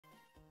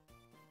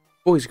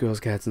Boys, girls,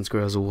 cats, and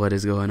squirrels, what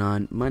is going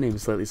on? My name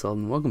is SlightliSalted,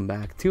 and welcome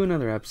back to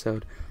another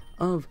episode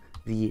of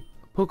the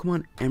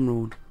Pokemon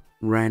Emerald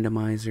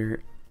Randomizer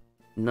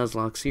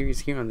Nuzlocke series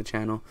here on the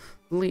channel.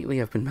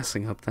 Lately, I've been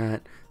messing up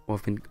that. Well,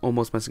 I've been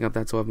almost messing up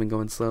that, so I've been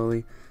going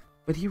slowly.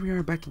 But here we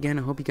are back again.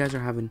 I hope you guys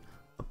are having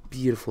a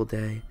beautiful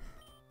day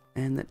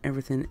and that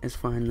everything is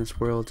fine in this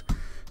world.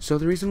 So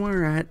the reason why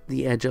we're at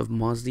the edge of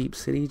Deep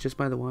City, just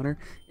by the water,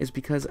 is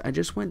because I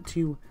just went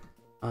to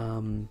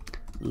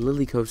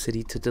Lily Cove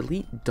City to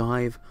delete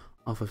Dive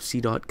off of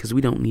C-Dot because we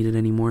don't need it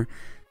anymore.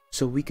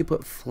 So we could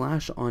put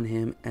Flash on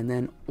him and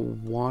then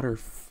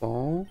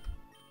Waterfall,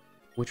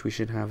 which we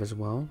should have as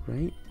well,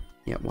 right?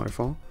 Yeah,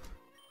 Waterfall.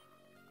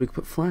 We could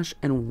put Flash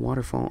and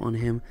Waterfall on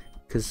him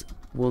because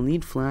we'll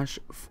need Flash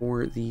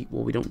for the...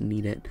 Well, we don't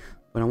need it,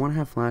 but I want to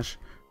have Flash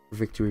for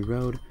Victory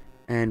Road,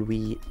 and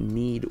we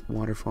need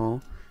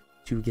Waterfall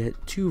to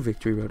get to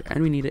Victory Road,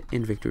 and we need it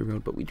in Victory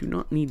Road, but we do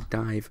not need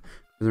Dive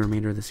for the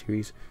remainder of the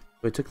series.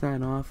 So I took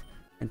that off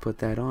and put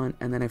that on,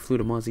 and then I flew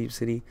to Deep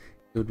City.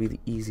 It would be the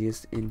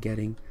easiest in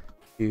getting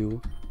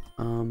to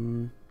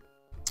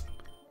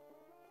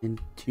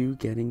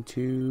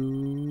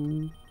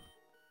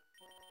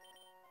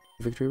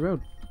Victory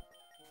Road.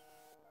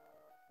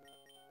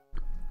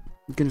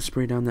 I'm gonna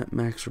spray down that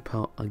max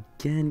repel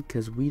again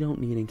because we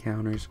don't need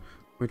encounters.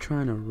 We're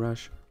trying to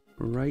rush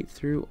right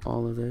through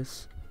all of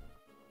this.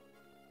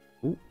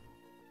 Ooh.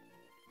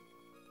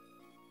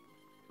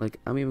 Like,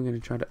 I'm even gonna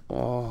try to...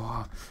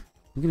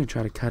 I'm gonna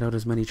try to cut out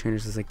as many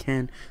trainers as I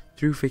can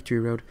through Victory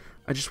Road.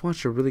 I just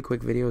watched a really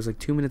quick video. It was like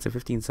 2 minutes and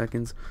 15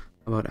 seconds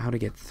about how to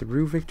get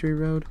through Victory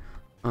Road.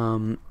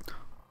 I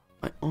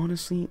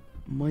honestly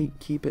might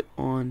keep it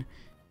on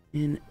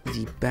in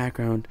the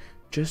background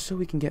just so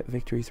we can get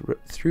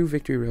through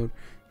Victory Road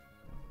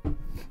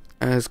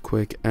as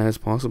quick as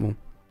possible.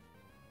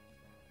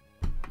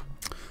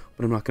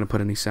 But I'm not gonna put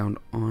any sound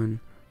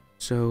on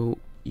so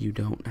you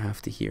don't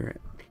have to hear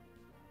it.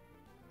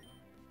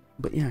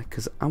 But yeah,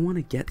 because I want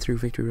to get through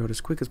Victory Road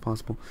as quick as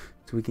possible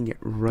so we can get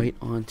right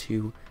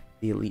onto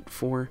the Elite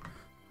Four.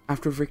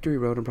 After Victory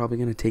Road, I'm probably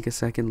going to take a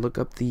second, look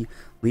up the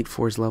Elite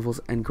Four's levels,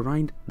 and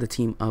grind the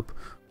team up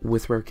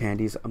with rare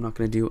candies. I'm not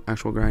going to do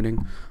actual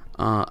grinding.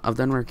 I've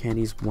done rare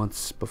candies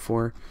once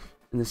before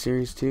in the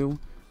series too.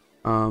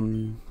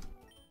 I'm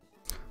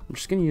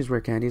just going to use rare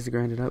candies to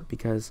grind it up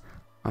because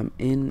I'm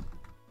in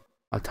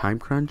a time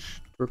crunch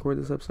to record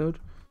this episode.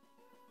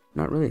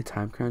 Not really a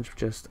time crunch,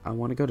 just I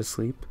want to go to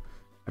sleep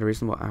at a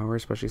reasonable hour,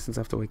 especially since I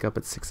have to wake up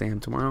at 6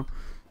 a.m. tomorrow,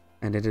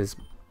 and it is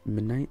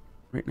midnight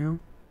right now.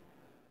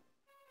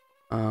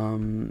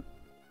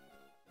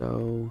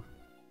 So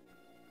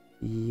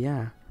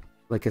yeah,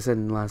 like I said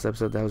in the last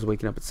episode, that I was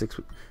waking up at 6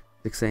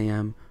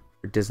 a.m.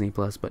 for Disney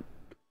Plus, but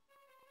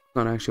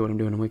not actually what I'm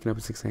doing. I'm waking up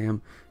at 6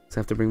 a.m. because I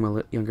have to bring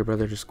my younger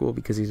brother to school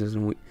because he's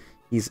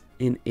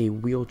in a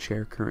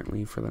wheelchair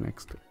currently for the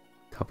next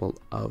couple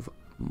of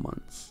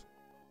months,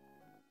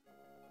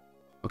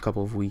 a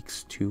couple of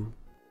weeks too.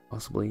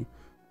 Possibly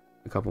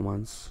a couple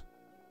months.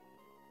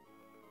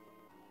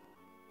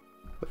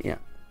 But yeah.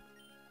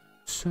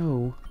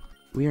 So,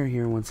 we are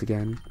here once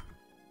again.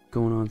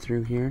 Going on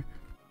through here.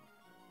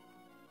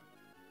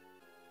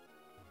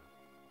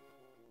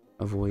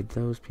 Avoid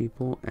those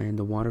people. And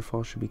the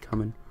waterfall should be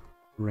coming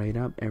right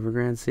up.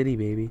 Evergrande City,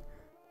 baby.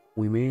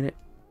 We made it.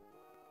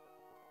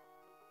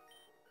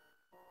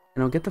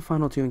 And I'll get the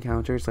final 2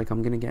 encounters. Like,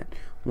 I'm gonna get...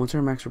 Once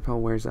our max repel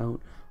wears out,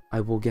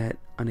 I will get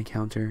an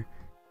encounter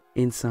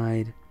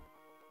inside...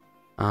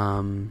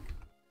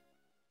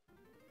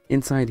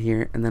 inside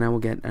here, and then I will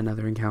get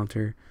another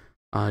encounter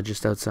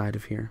just outside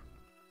of here.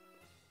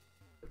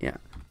 Yeah,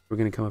 we're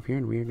gonna come up here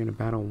and we are gonna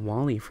battle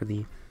Wally for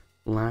the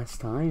last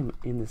time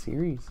in the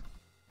series.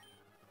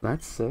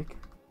 That's sick.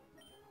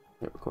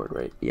 Hit record,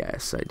 right?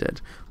 Yes, I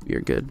did. We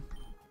are good.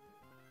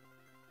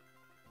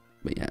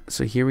 But yeah,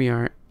 so here we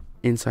are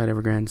inside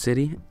Evergrande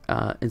City,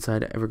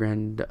 inside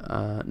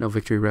Evergrande, no,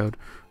 Victory Road.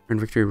 We're in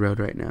Victory Road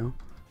right now,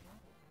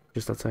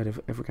 just outside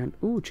of Evergrande.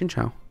 Ooh,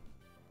 Chinchou.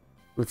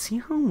 Let's see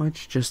how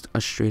much just a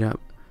straight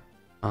up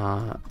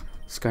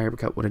Sky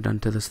Uppercut would have done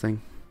to this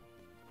thing.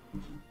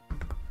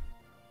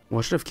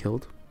 What should have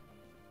killed?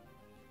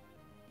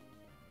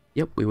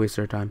 Yep, we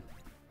wasted our time.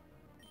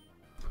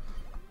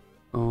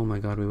 Oh my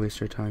god, we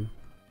wasted our time.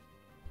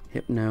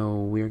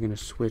 Hypno, we are going to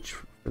switch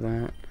for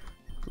that.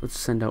 Let's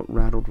send out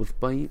Rattled with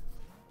Bite.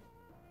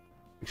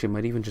 Actually, it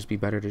might even just be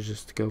better to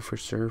just go for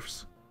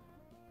Surfs,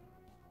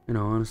 in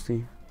all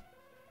honesty.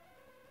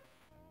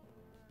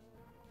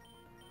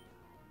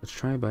 Let's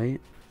try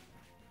Bite.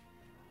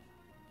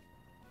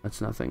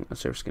 That's nothing. A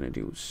Surf's gonna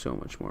do so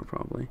much more,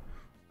 probably.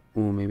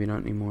 Ooh, maybe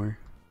not anymore.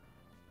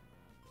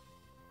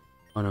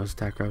 Oh no, it's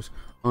Attack Rose.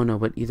 Oh no,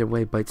 but either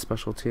way, Bite's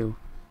special too.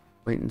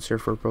 Bite and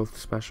Surf are both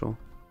special.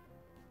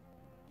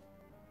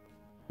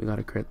 We got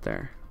a crit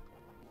there.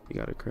 We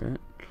got a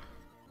crit.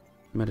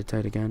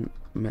 Meditate again.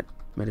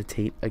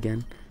 Meditate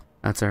again.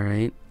 That's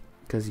alright.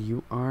 Because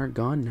you are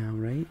gone now,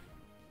 right?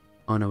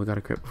 Oh no, we got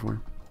a crit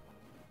before.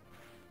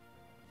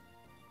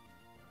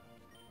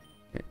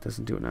 It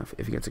doesn't do enough.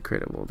 If he gets a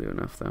crit, it will do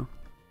enough, though.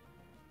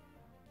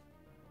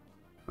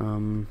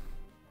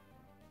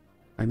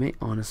 I may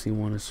honestly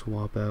want to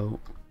swap out.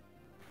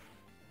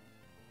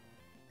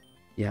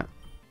 Yeah,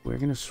 we're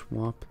gonna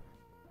swap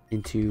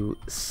into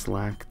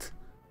Slacked,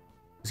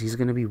 because he's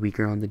gonna be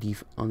weaker on the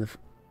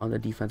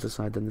defensive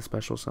side than the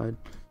special side.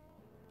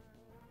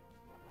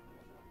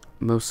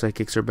 Most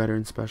psychics are better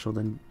in special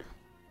than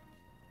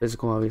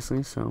physical,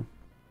 obviously. So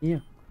yeah,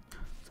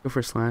 let's go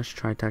for Slash.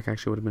 Tri-attack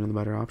actually would have been the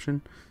better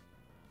option,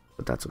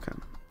 but that's okay.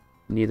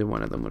 Neither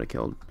one of them would have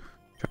killed.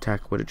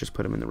 Tri-attack would have just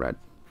put him in the red.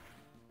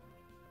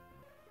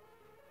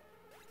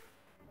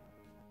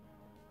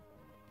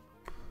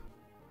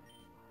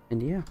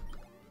 And yeah,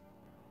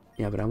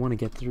 but I want to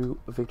get through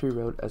Victory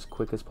Road as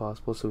quick as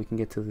possible so we can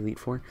get to the Elite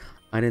Four.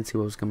 I didn't see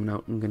what was coming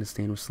out. I'm gonna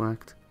stand with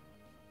Slacked.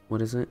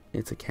 What is it?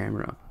 It's a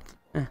camera.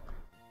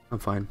 I'm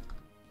fine.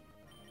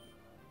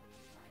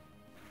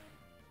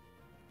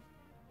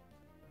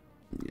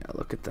 Yeah,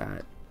 look at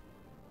that.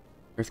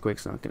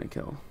 Earthquake's not gonna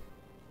kill.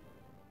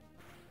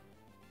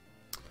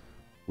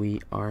 We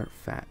are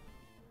fat.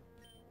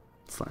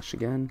 Slash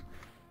again.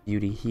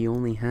 Beauty. He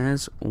only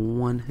has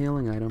one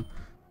healing item.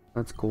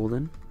 That's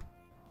golden.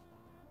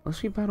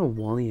 Unless we battle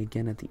Wally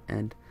again at the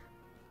end.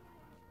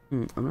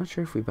 I'm not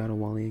sure if we battle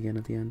Wally again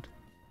at the end.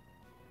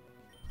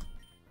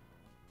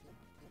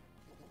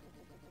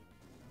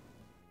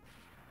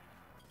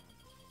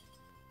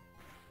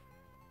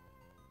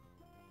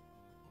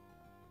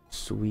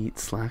 Sweet.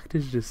 Slacked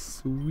is just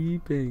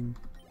sweeping.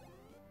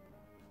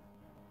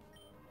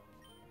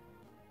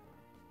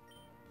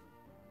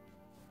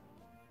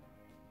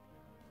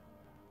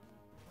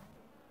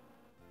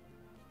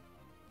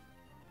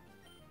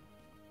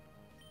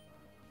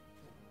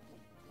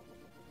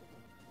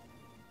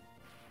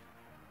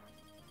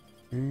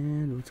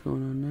 And what's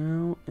going on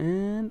now?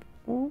 And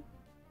oh,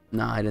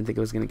 nah, I didn't think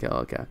it was gonna kill.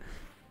 Okay,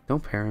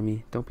 don't para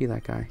me. Don't be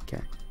that guy. Okay.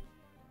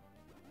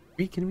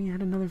 Are you kidding me? I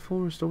had another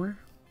full restore.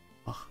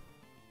 Ugh.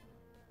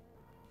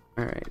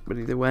 All right, but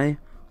either way,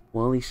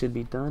 Wally should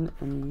be done,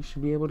 and we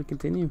should be able to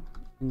continue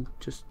in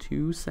just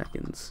 2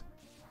 seconds.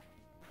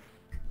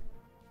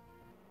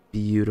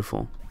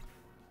 Beautiful.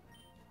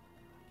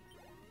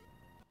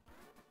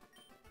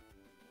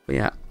 But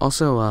yeah,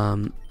 also,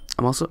 I'm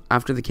also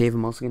after the cave.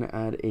 I'm also gonna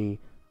add a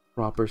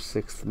proper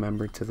 6th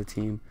member to the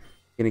team.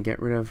 Gonna get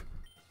rid of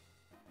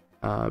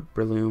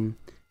Breloom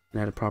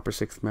and add a proper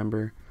 6th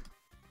member.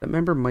 That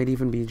member might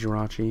even be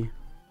Jirachi.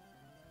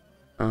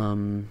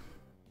 I'm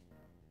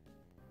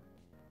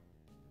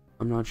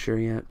not sure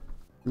yet,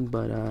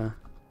 but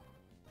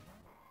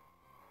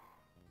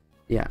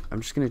yeah,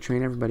 I'm just gonna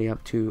train everybody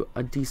up to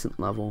a decent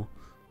level,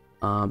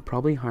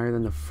 probably higher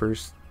than the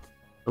first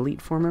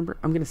Elite Four member.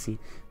 I'm gonna see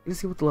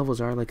what the levels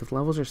are. Like, if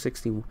levels are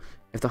 60,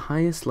 if the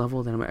highest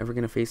level that I'm ever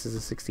gonna face is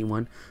a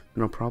 61,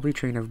 then I'll probably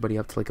train everybody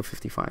up to like a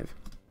 55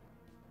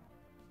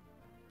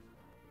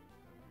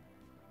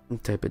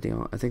 type of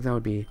deal. I think that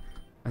would be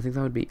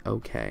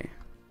okay.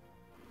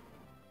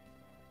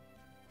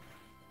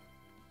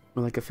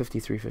 Or like a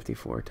 53,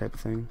 54 type of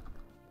thing.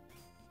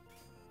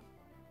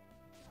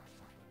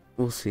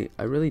 We'll see.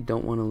 I really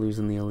don't want to lose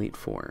in the Elite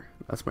Four.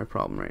 That's my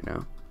problem right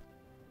now.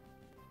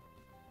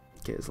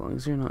 Okay, as long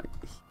as you're not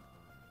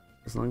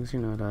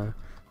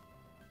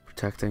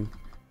protecting.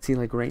 See,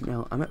 like right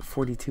now I'm at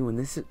 42, and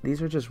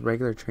these are just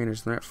regular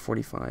trainers. They're at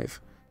 45.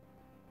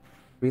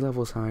 3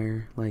 levels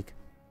higher. Like,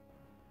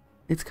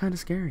 it's kind of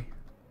scary.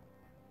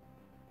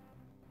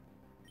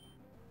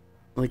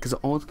 Like, cause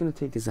all it's gonna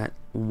take is that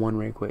one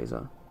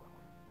Rayquaza.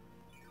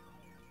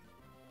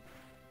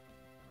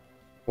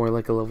 Or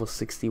like a level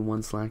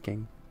 61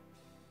 slacking.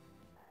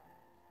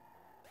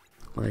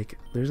 Like,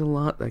 there's a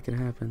lot that can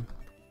happen.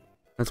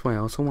 That's why I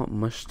also want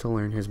Mush to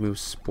learn his move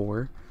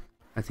Spore.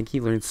 I think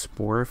he learned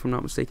Spore, if I'm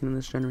not mistaken, in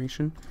this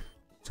generation.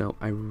 So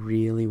I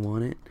really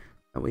want it.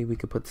 That way we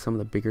could put some of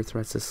the bigger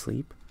threats to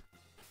sleep.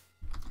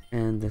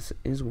 And this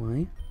is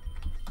why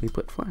we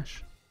put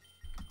Flash.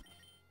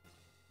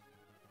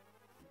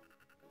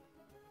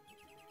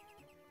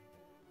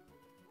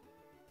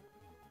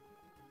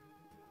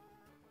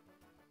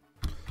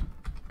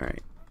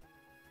 Alright.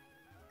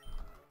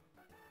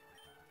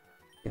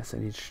 Yes, I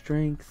need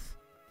strength.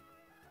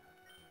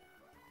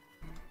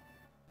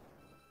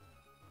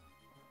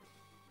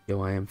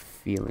 Yo, I am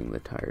feeling the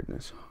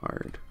tiredness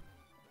hard.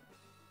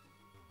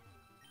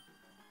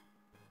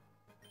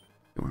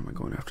 Where am I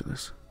going after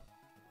this?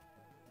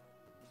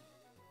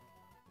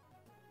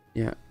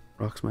 Yeah,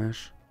 Rock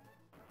Smash.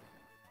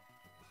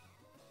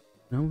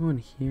 No, I'm going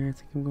here. I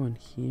think I'm going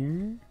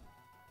here.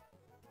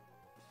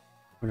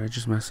 Or did I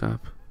just mess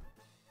up?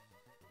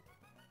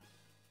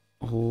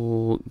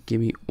 Oh, give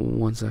me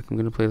 1 sec. I'm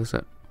gonna play this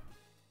at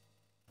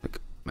like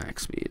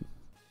max speed.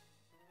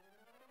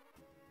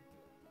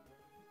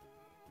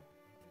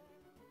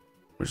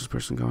 Where's this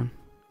person going?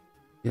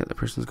 Yeah, the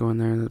person's going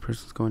there. The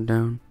person's going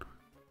down.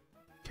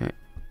 Okay.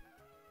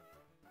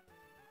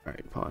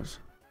 Alright, pause.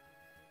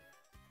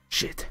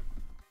 Shit.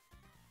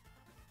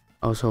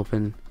 I was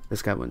hoping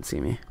this guy wouldn't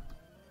see me.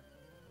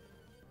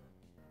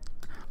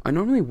 I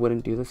normally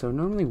wouldn't do this. I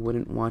normally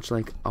wouldn't watch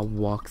like a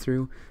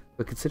walkthrough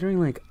But considering,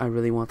 like, I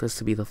really want this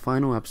to be the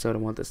final episode, I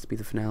want this to be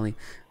the finale,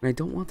 and I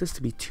don't want this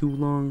to be too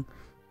long,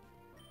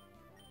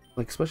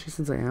 like, especially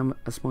since I am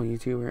a small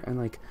YouTuber, and,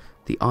 like,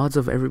 the odds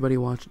of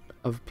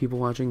people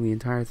watching the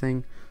entire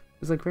thing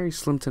is, like, very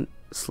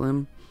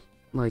slim.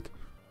 Like,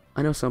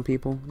 I know some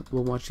people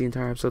will watch the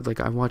entire episode. Like,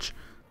 I watch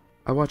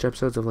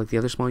episodes of, like, the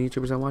other small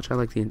YouTubers I watch. I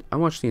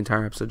watch the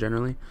entire episode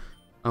generally,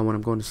 when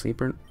I'm going to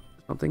sleep or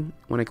something,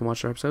 when I can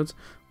watch their episodes.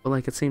 But,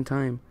 like, at the same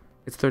time,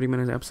 it's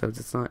 30-minute episodes.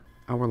 It's not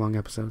hour-long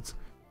episodes.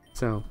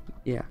 So,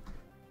 yeah.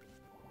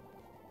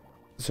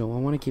 So, I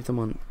want to keep them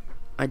on.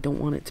 I don't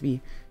want it to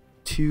be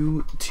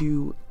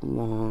too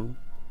long.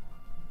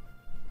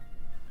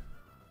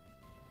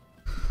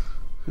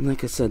 And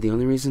like I said, the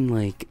only reason,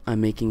 like,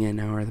 I'm making it an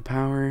hour of the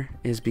power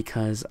is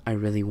because I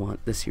really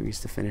want the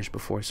series to finish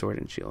before Sword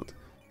and Shield.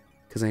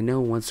 Because I know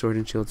once Sword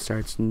and Shield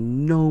starts,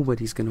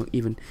 nobody's going to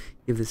even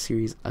give the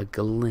series a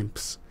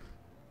glimpse.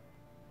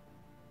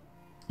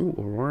 Ooh,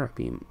 Aurora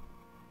Beam.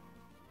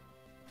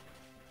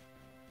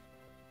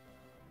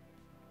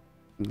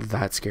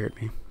 That scared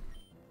me.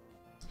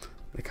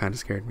 That kind of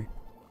scared me.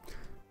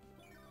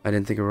 I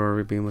didn't think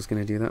Aurora Beam was going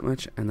to do that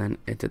much, and then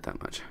it did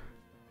that much.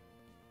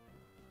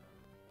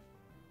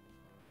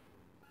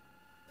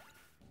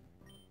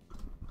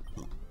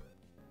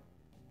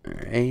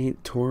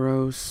 Alright,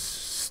 Tauros,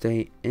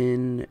 stay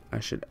in. I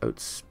should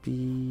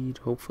outspeed,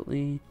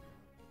 hopefully.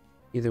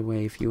 Either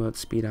way, if you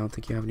outspeed, I don't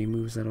think you have any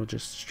moves that'll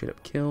just straight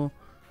up kill.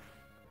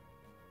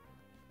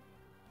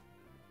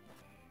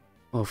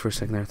 Oh, for a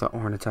second there, I thought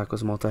Horn Attack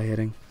was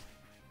multi-hitting.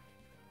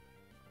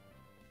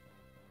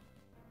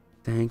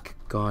 Thank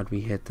God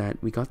we hit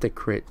that. We got the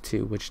crit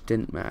too, which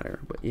didn't matter,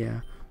 but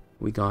yeah,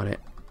 we got it,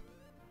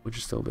 which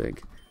is still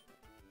big.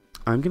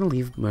 I'm gonna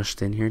leave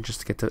Mushed in here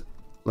just to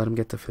let him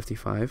get to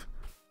 55.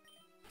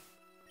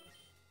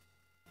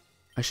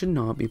 I should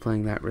not be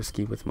playing that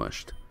risky with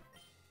Mushed.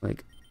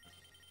 Like,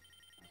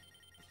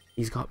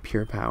 he's got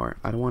pure power.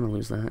 I don't want to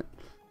lose that.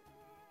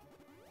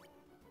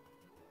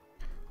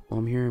 While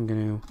I'm here, I'm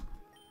gonna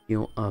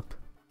heal up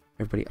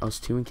everybody else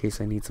too in case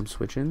I need some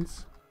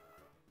switch-ins.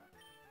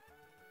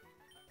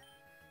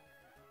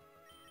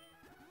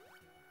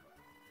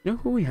 You know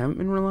who we haven't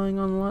been relying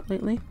on a lot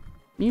lately?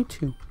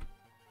 Mewtwo.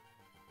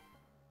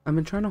 I've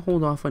been trying to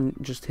hold off on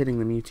just hitting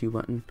the Mewtwo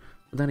button,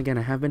 but then again,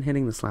 I have been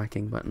hitting the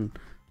slacking button,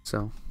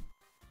 so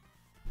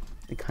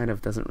it kind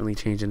of doesn't really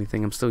change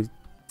anything. I'm still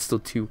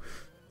too.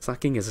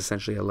 Slacking is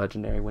essentially a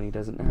legendary when he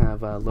doesn't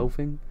have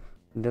loafing.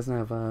 He doesn't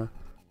have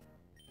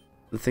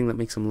the thing that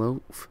makes him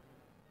loaf.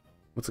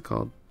 What's it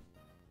called?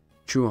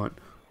 Truant.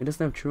 He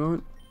doesn't have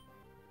Truant.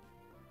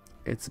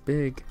 It's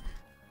big.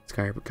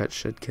 Sky Uppercut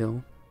should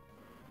kill.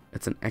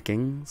 It's an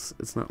Ekings.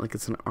 It's not like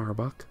it's an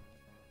Arbok.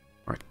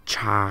 Or a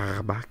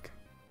Charbak.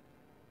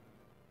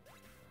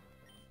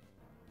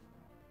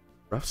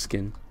 Rough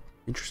skin.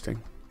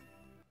 Interesting.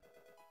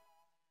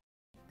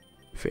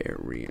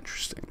 Very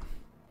interesting.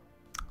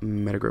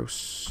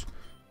 Metagross.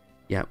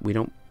 Yeah, we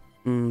don't...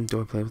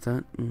 do I play with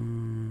that?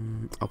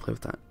 I'll play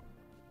with that.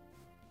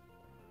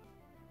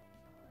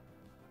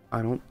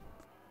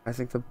 I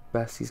think the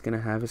best he's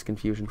gonna have is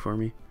Confusion for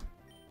me.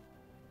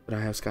 But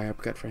I have Sky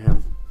Uppercut for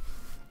him.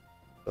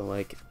 But,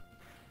 like,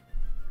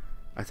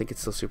 I think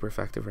it's still super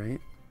effective, right?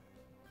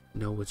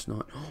 No, it's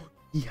not. Oh,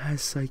 he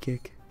has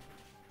Psychic.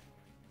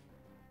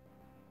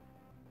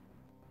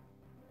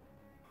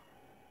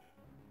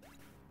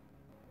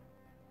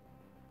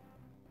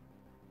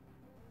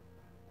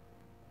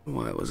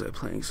 Why was I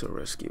playing so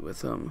risky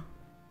with him?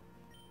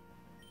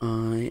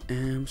 I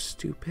am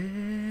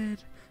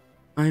stupid.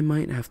 I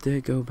might have to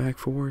go back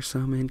for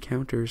some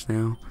encounters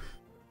now.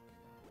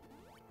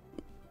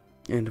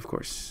 And of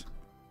course,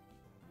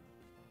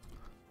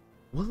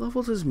 what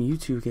level does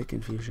Mewtwo get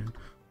Confusion?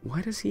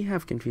 Why does he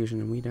have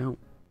Confusion and we don't?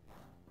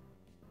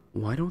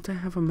 Why don't I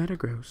have a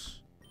Metagross?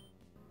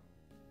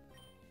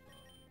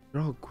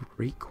 They're all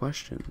great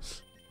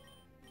questions.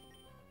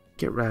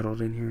 Get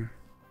rattled in here.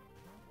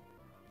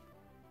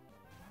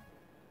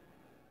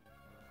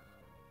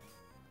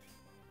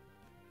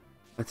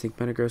 I think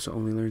Metagross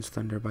only learns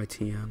Thunder by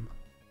TM.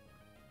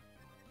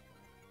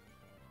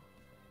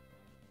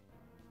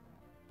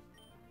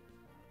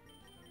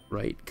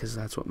 Right, because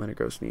that's what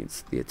Metagross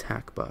needs, the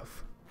attack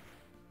buff.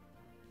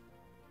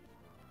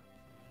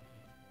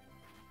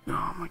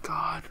 Oh my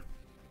god.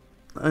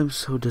 I'm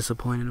so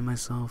disappointed in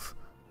myself.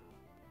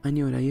 I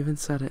knew it, I even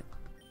said it.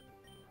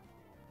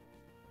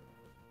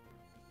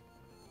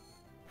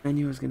 I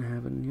knew it was gonna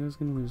happen, I knew I was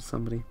gonna lose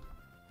somebody.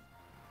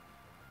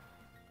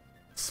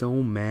 So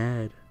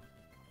mad.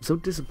 I'm so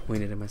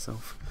disappointed in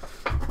myself.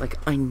 Like,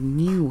 I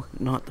knew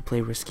not to play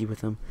risky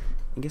with him.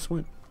 And guess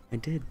what? I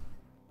did.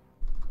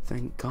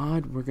 Thank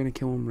God we're gonna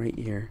kill him right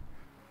here.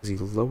 Because he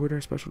lowered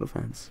our special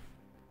defense.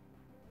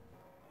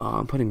 Oh,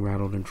 I'm putting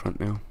Rattled in front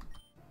now.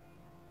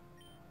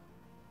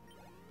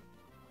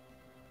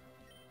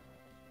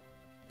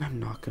 I'm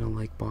not gonna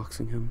like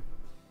boxing him.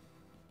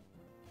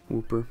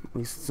 Whooper. At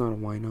least it's not a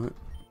why not.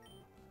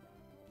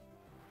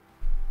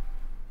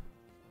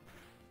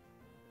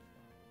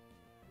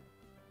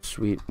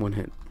 Sweet, one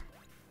hit.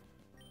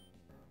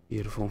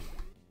 Beautiful.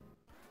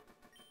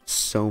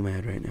 So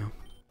mad right now.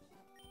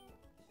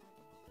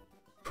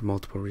 For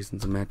multiple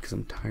reasons. I'm mad because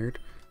I'm tired.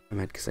 I'm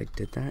mad because I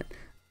did that.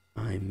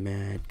 I'm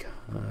mad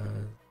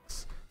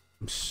because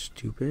I'm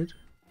stupid.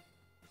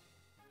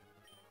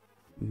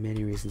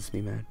 Many reasons to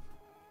be mad.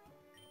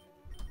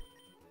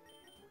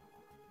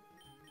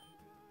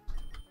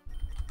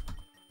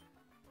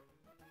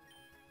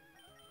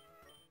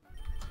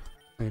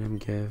 Item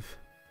give.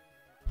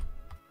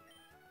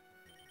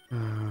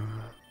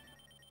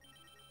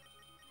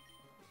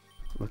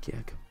 Lucky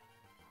egg.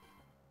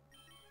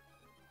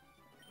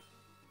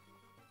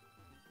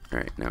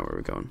 Alright, now where are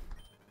we going?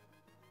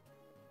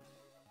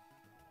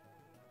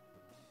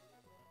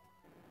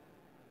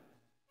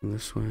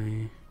 This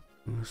way.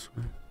 This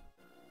way.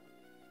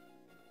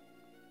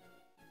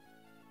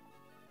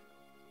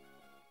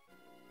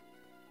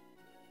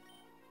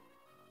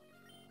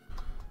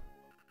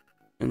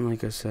 And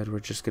like I said, we're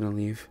just gonna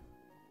leave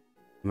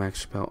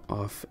max spell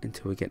off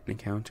until we get an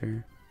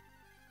encounter.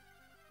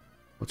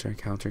 What's our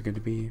encounter gonna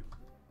be?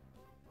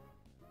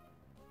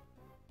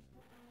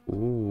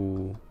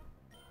 Ooh.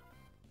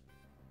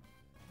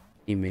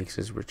 He makes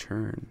his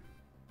return.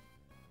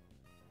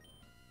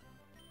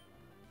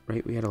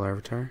 Right, we had a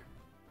Larvitar.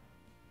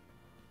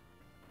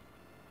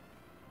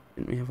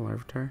 Didn't we have a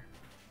Larvitar?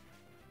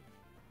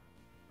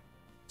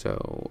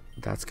 So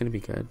that's gonna be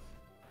good.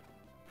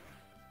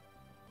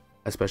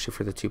 Especially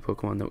for the two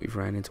Pokemon that we've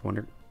ran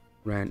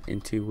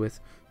into with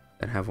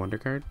that have Wonder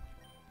Guard.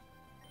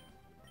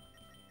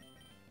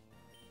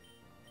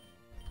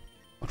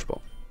 Watch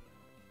Ball.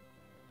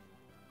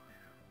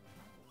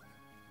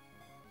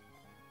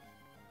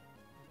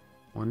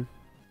 One,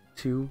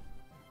 two,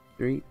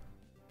 three.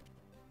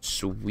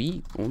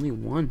 Sweet, only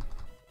one.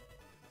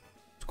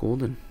 It's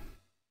golden.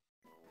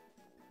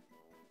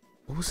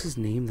 What was his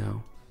name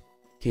though?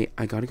 Okay,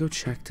 I gotta go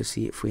check to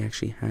see if we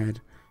actually had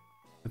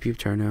a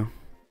Pupitar now.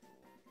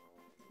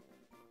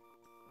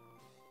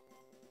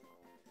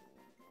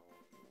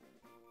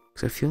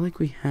 Because I feel like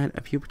we had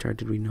a Pupitar,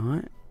 did we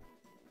not?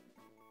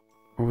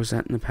 Or was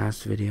that in the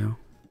past video?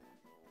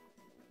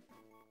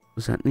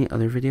 Was that in the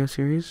other video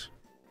series?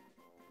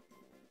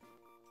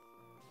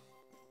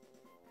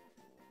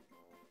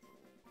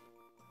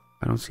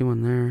 I don't see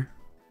one there.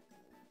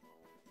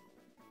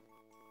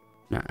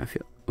 Nah, I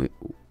feel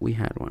we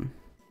had one.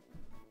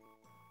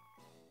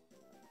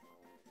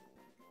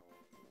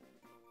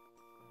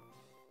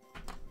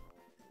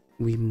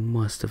 We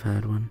must have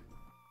had one.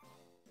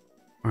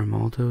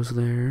 Armaldo's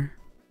there.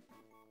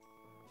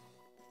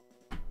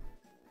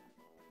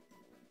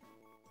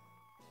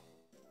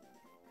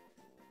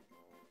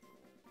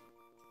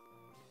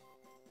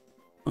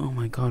 Oh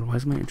my god, why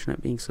is my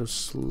internet being so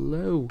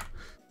slow?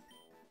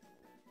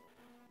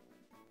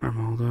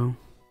 Armaldo.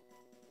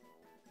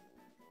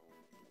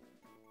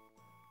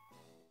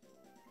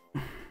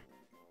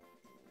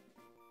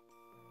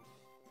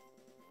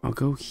 I'll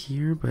go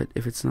here, but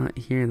if it's not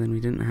here, then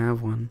we didn't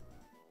have one.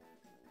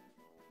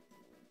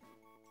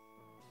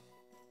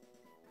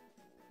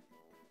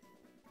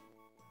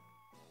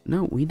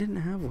 No, we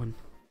didn't have one.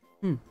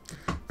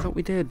 Thought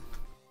we did.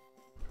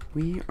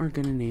 We are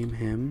gonna name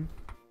him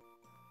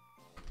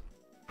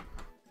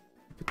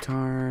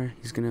Pupitar.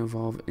 He's gonna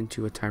evolve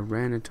into a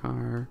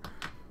Tyranitar.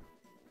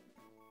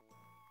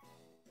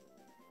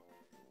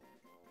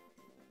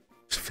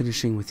 Just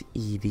finishing with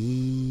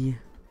ED.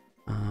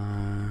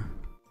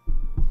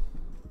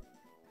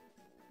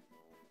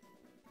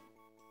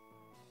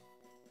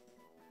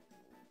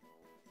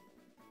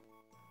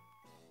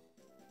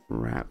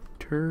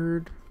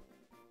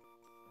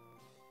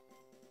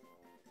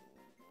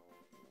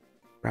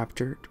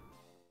 Raptor.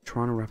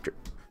 Toronto Raptor.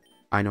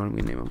 I know what I'm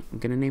gonna name him. I'm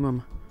gonna name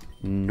him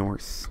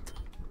North.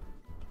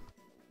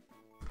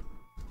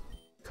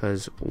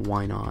 Cause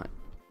why not?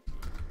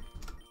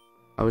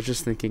 I was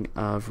just thinking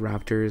of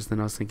Raptors, then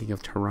I was thinking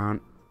of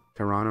Toronto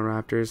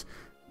Raptors,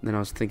 then I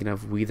was thinking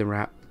of We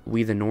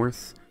the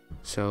North,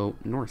 so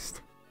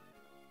North.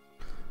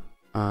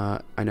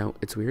 I know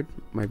it's weird.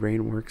 My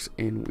brain works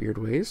in weird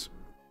ways.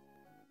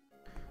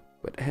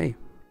 But hey.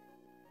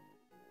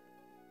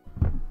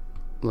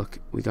 Look,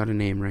 we got a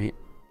name, right?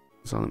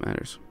 That's all that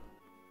matters.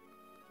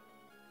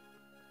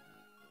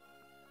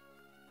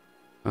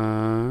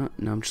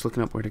 Now I'm just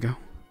looking up where to go.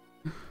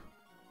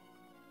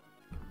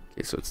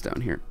 Okay, so it's down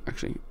here.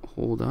 Actually,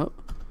 hold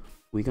up.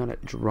 We gotta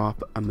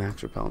drop a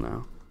Max Repel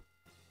now.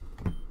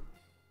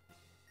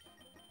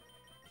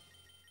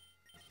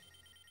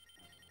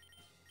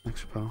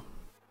 Max Repel.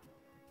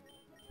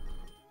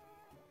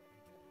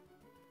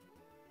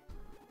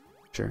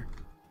 Sure.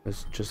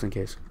 Just in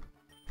case.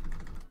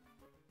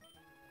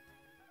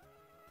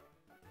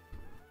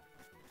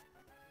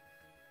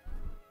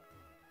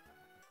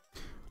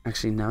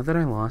 Actually, now that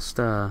I lost,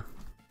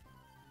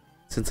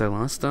 since I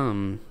lost,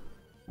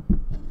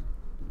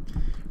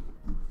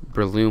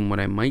 Breloom, what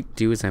I might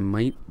do is I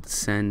might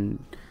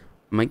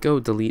go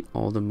delete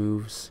all the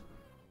moves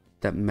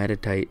that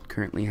Meditite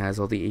currently has,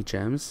 all the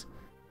HMs,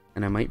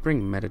 and I might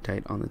bring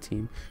Meditite on the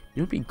team.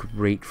 You know what would be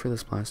great for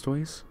this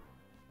Blastoise?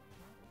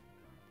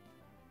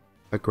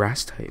 A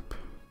grass type.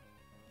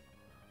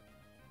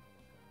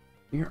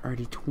 We're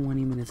already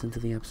 20 minutes into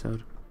the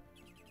episode.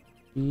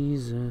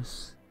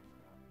 Jesus.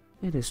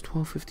 It is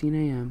 12:15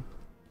 a.m.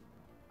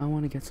 I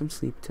want to get some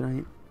sleep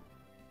tonight.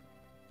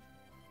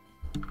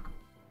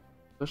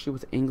 Especially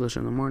with English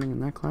in the morning,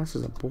 and that class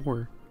is a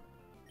bore.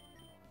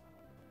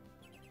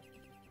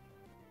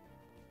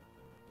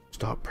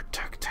 Stop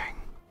protecting.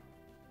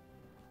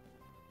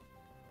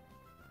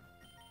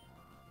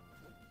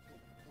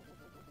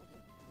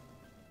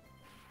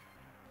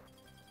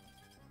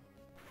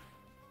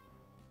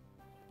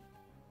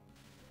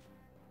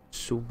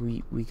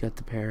 Sweet, we got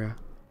the para.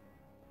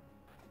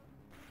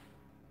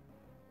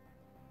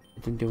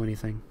 It didn't do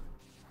anything.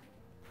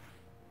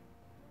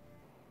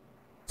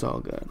 It's all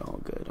good, all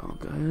good, all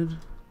good.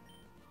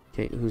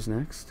 Okay, who's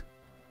next?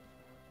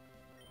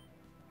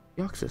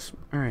 Deoxys.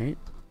 Alright.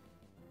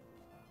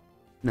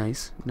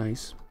 Nice,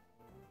 nice.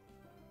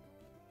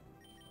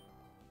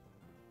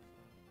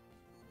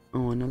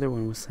 Oh, another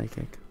one was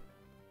Psychic.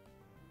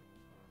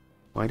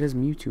 Why does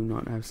Mewtwo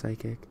not have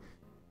Psychic?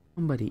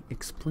 Somebody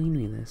explain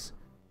me this.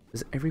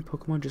 Does every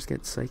Pokemon just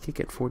get Psychic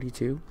at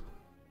 42?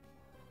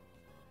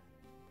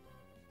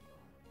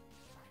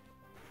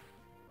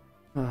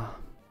 Ah.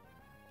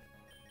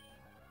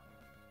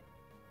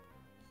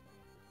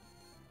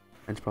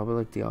 It's probably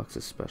like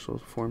Deoxys special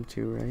form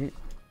too, right?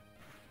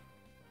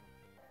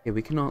 Yeah,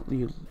 we cannot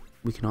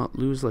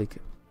lose like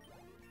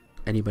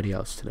anybody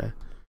else today.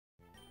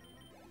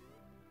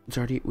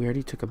 We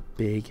already took a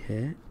big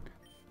hit.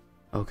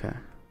 Okay.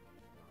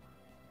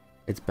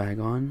 It's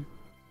Bagon.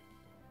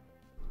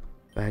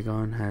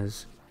 Bagon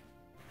has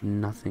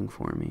nothing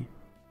for me.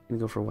 I'm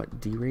gonna go for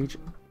what? D-Rage?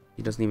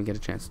 He doesn't even get a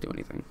chance to do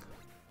anything.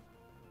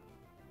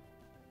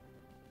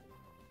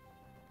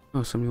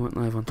 Oh, somebody went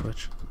live on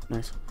Twitch.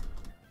 Nice.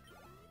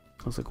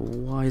 I was like,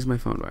 why is my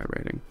phone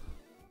vibrating?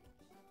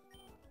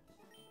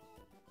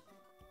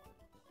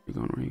 Where you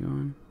going? Where you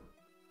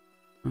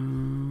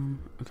going?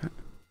 Okay.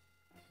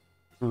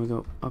 Now we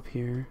go up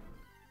here.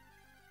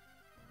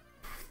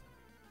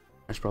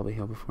 I should probably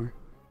heal before.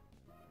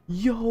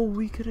 Yo,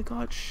 we could have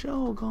got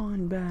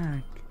Shelgon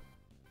back.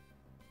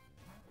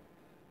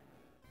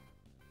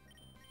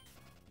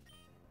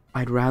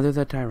 I'd rather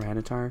the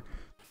Tyranitar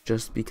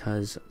just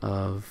because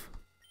of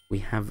we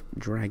have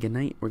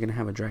Dragonite. We're gonna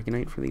have a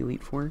Dragonite for the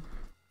Elite Four,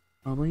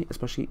 probably.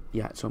 Especially,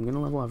 yeah. So I'm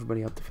gonna level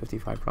everybody up to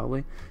 55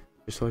 probably,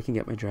 just so I can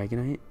get my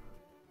Dragonite.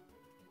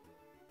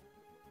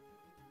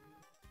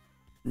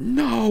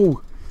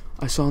 No,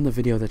 I saw in the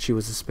video that she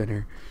was a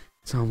spinner,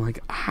 so I'm like,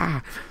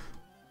 ah.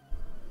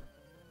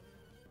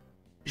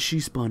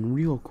 She spun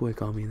real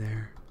quick on me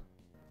there.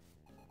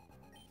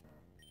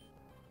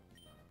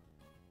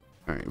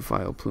 Alright,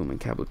 Vileplume and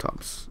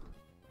Kabutops.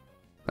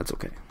 That's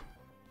okay.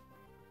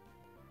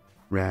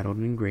 Rattled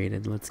and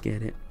graded, let's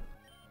get it.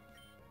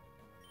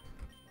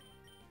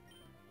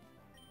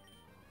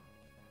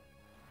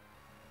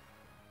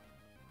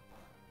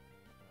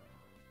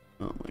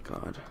 Oh my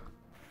god.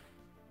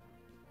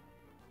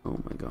 Oh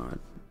my god.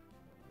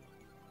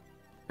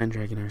 And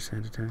Dragonair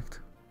sand attacked.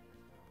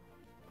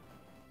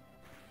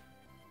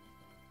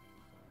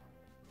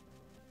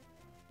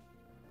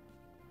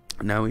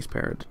 Now he's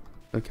paired.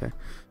 Okay.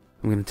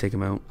 I'm gonna take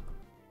him out.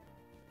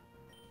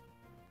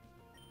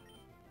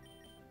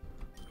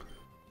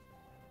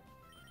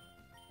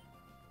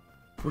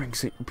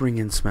 Bring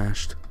in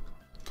Smashed.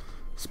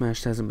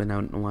 Smashed hasn't been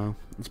out in a while.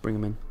 Let's bring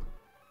him in.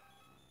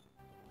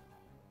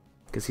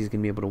 Because he's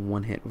gonna be able to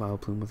one-hit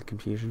Vileplume with a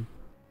Confusion.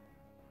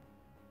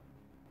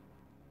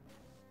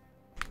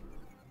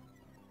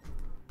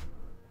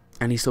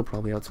 And he still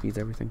probably outspeeds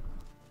everything.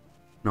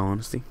 In all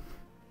honesty.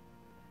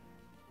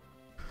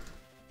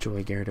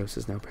 Joy Gyarados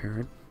is now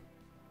paired.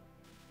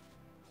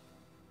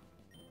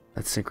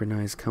 That's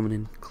synchronized coming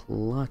in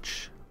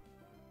clutch.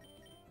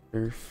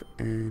 Surf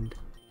and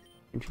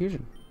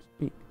Confusion.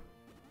 Sweet.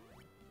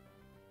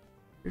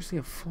 Seriously,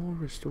 a full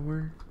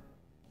restore.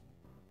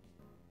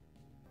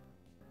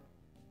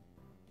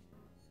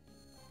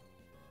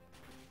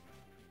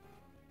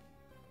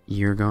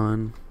 You're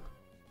gone.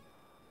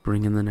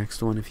 Bring in the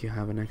next one if you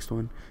have a next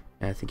one.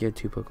 Yeah, I think you had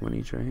 2 Pokemon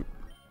each, right?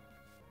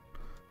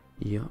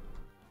 Yup.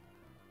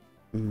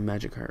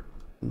 Magikarp.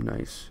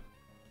 Nice.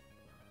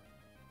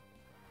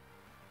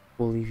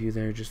 We'll leave you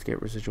there just to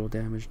get residual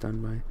damage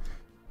done by...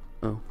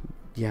 Oh,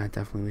 yeah,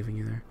 definitely leaving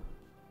you there.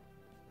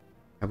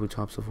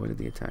 Kabutops avoided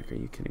the attack. Are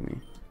you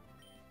kidding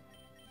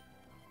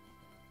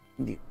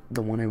me?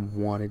 The one I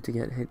wanted to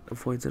get hit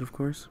avoids it, of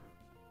course.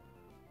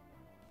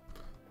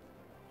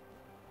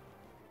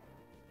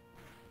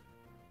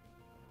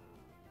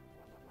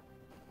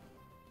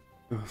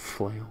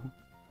 Flail.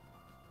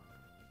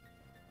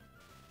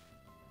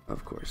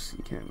 Of course,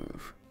 you can't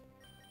move.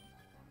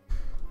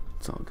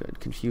 It's all good.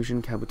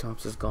 Confusion,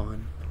 Kabutops is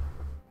gone.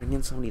 Bring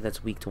in somebody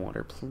that's weak to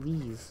water,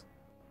 please.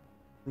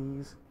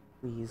 Please,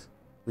 please,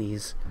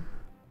 please.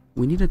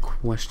 We need a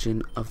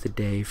question of the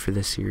day for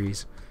this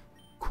series.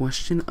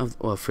 Question of,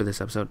 well, for this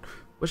episode.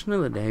 question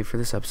of the day for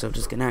this episode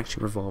is going to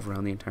actually revolve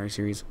around the entire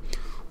series.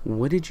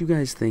 What did you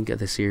guys think of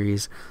the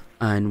series,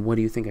 and what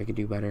do you think I could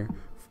do better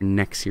for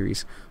next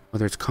series?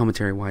 Whether it's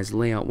commentary wise,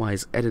 layout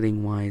wise,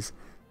 editing wise,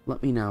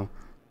 let me know.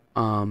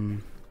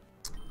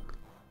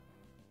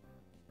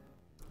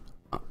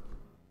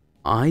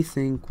 I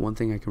think one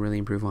thing I can really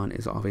improve on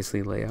is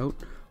obviously layout.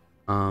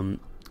 I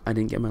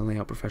didn't get my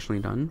layout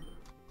professionally done.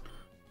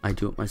 I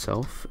do it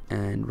myself,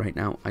 and right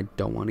now I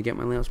don't want to get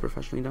my layouts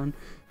professionally done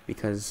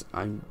because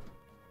I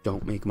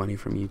don't make money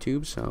from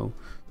YouTube. So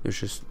there's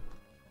just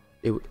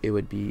I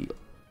would be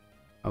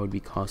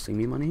costing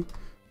me money to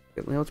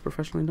get layouts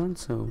professionally done.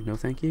 So no,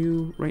 thank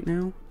you right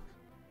now.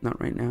 Not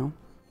right now.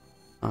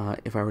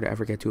 If I were to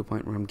ever get to a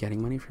point where I'm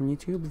getting money from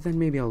YouTube, then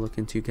maybe I'll look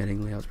into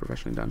getting layouts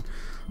professionally done.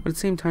 But at the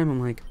same time,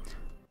 I'm like,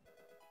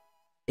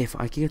 if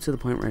I can get to the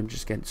point where I'm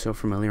just getting so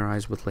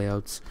familiarized with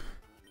layouts,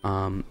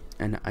 and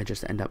I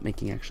just end up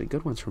making actually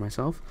good ones for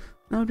myself,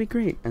 that would be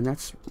great. And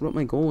that's what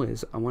my goal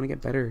is. I want to get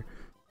better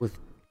with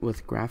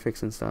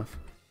graphics and stuff.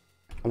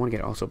 I want to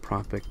get also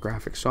proper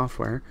graphic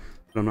software,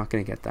 but I'm not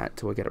going to get that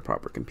till I get a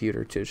proper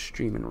computer to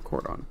stream and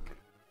record on.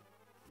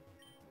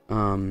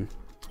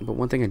 But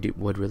one thing I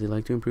would really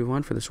like to improve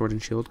on for the Sword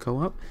and Shield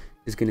co-op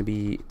is going to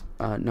be,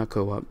 not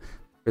co-op,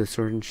 for the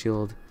Sword and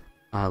Shield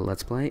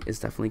Let's Play is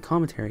definitely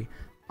commentary.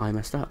 I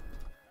messed up.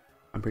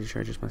 I'm pretty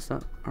sure I just messed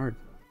up hard.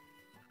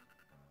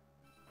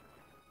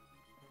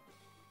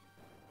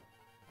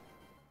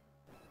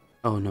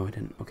 Oh, no, I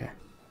didn't. Okay.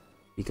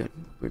 Be good.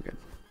 We're good.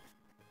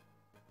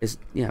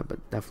 Yeah, but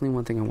definitely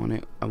one thing I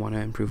want to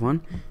improve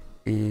on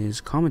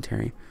is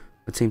commentary.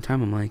 At the same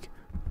time, I'm like,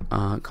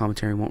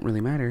 commentary won't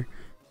really matter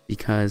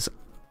because,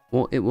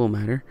 well, it will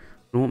matter.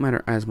 It won't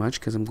matter as much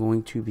because I'm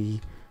going to be,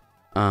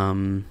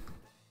 I'm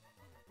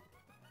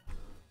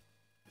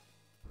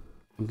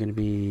going to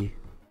be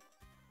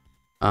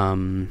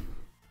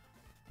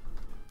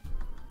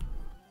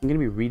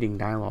reading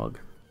dialogue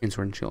in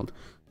Sword and Shield.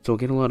 So I'll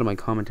get a lot of my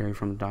commentary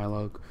from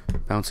dialogue,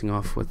 bouncing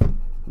off with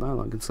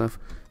dialogue and stuff,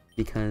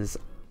 because,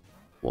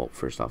 well,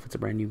 first off, it's a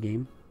brand new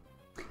game.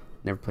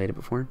 Never played it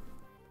before.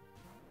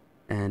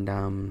 And,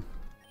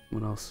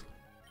 what else?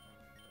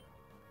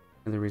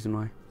 Another reason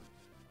why.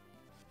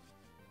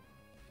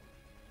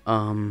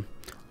 Oh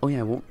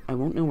yeah, I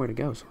won't know where to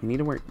go, so I need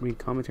to read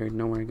commentary to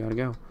know where I gotta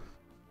go.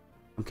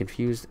 I'm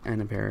confused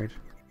and impaired.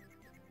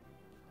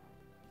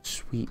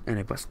 Sweet, and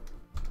I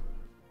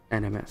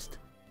missed.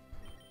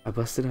 I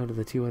busted out of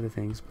the two other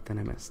things, but then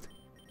I missed.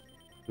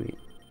 Sweet.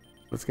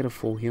 Let's get a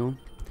full heal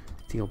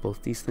to heal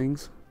both these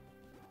things.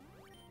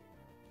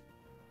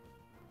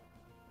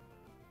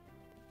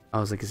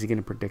 I was like, is he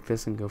gonna predict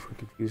this and go for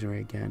Confuse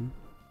Ray again?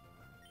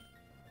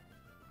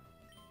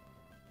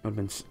 I would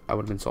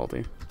have been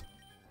salty.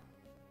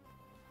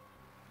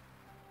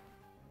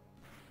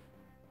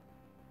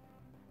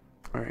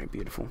 Alright,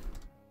 beautiful.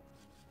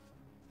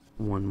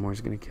 One more is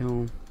gonna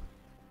kill.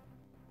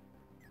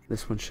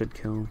 This one should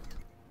kill.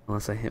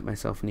 Unless I hit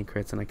myself and he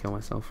crits and I kill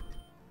myself.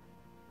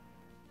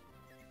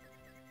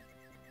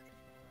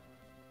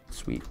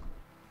 Sweet.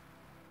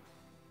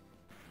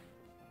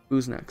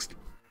 Who's next?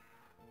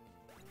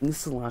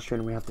 This is the last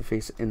trainer we have to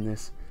face in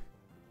this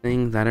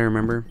thing that I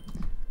remember.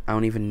 I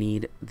don't even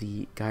need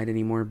the guide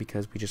anymore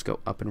because we just go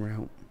up and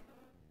route.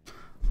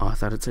 Oh, I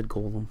thought it said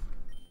Golem.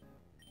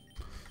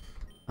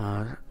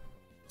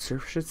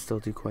 Surf should still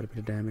do quite a bit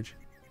of damage.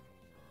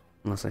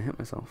 Unless I hit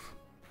myself.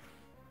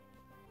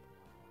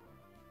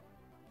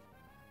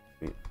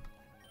 Wait.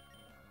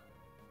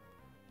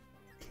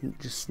 Can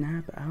just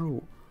snap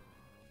out.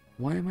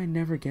 Why am I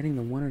never getting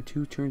the 1 or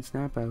 2 turn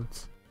snap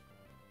outs?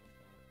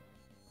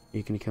 Are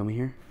you gonna kill me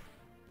here?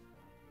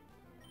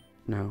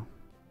 No.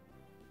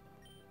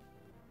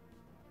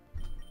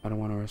 I don't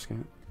want to risk it.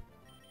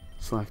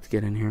 Select to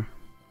get in here.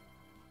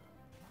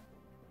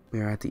 We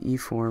are at the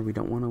E4. We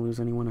don't want to lose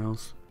anyone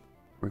else.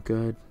 We're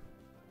good.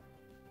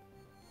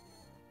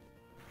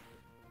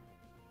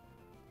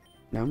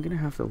 Now I'm going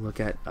to have to look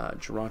at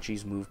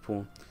Jirachi's move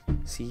pool.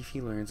 See if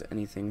he learns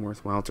anything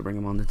worthwhile to bring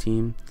him on the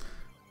team.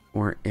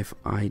 Or if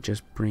I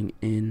just bring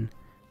in...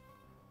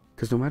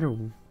 Because no matter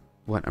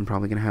what, I'm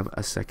probably going to have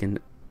a second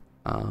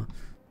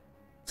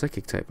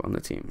psychic type on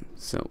the team.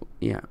 So,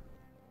 yeah.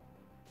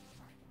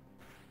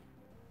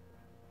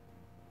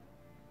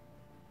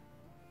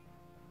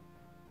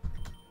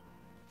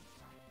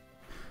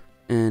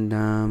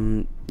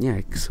 And,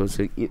 yeah, so it's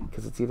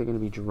because it's either going to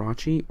be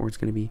Jirachi or it's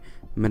going to be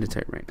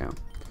Meditite right now.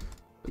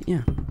 But,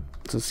 yeah,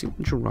 so let's see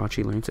what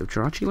Jirachi learns. If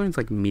Jirachi learns,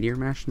 like, Meteor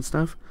Mash and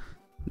stuff,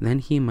 then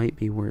he might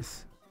be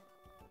worth...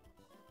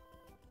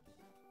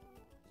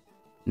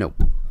 Nope.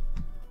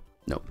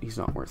 Nope, he's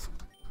not worth.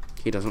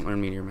 He doesn't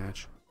learn Meteor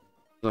Match.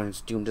 He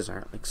learns Doom Desire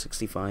at, like,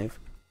 65.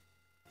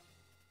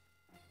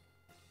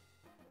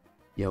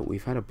 Yo,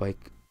 we've had a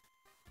bike...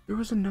 There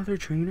was another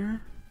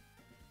trainer?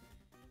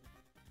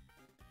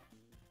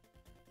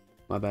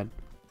 My bad.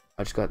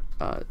 I just got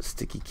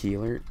sticky key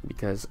alert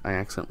because I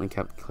accidentally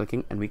kept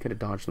clicking and we could have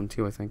dodged them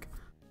too, I think.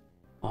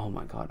 Oh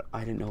my god,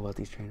 I didn't know about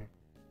these trainers.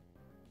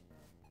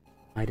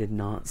 I did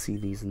not see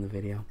these in the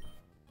video.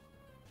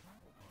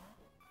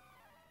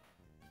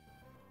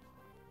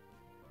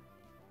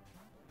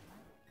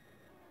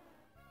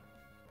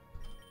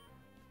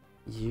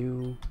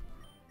 you,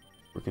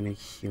 we're gonna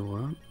heal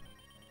up.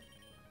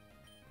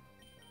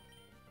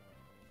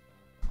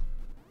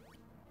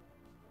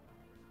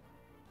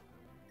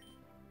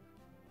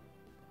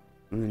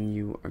 And then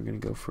you are gonna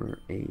go for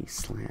a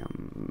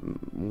slam.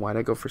 Why'd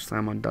I go for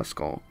slam on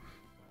Duskull?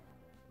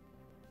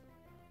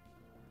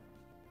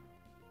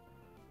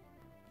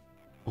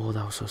 Oh,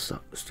 that was so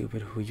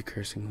stupid. Who are you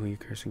cursing? Who are you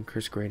cursing?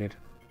 Curse graded.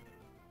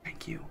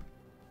 Thank you.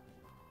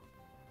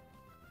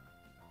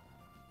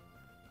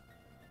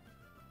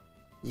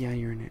 Yeah,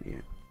 you're an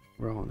idiot.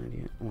 We're all an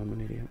idiot. Oh, I'm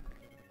an idiot.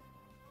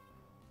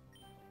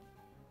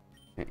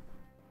 Okay.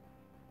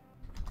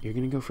 You're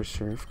gonna go for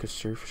Surf, because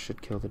Surf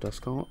should kill the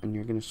Duskull, and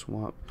you're gonna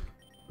swap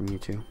from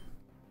Mewtwo.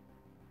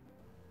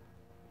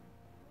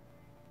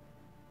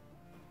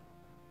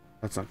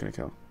 That's not gonna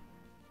kill.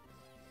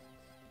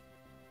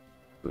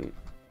 Wait.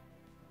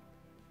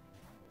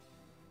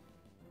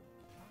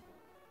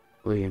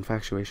 Well, the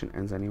infatuation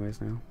ends anyways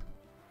now.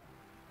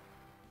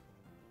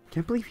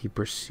 Can't believe he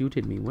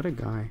pursued me. What a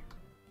guy.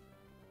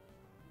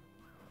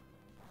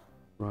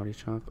 Roddy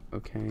Chop.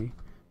 Okay.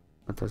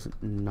 That does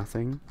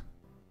nothing.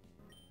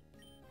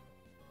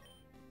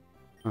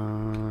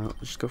 Let's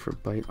just go for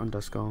Bite on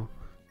Duskull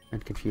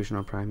and Confusion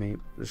on Primate.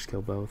 Just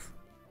kill both.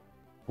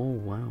 Oh,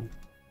 wow.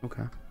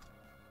 Okay.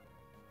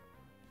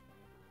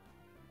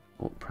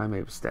 Oh,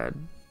 Primate was dead.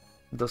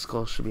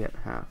 Duskull should be at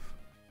half.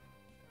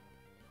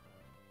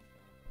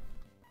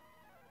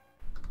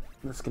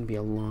 That's gonna be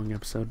a long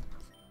episode.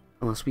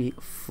 Unless we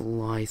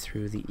fly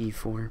through the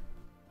E4.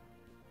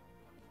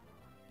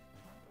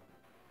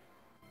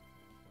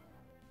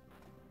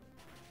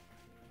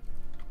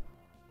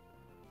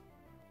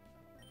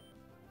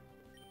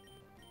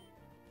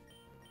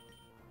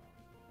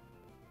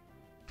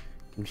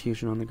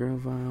 Confusion on the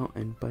Grovyle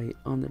and Bite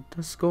on the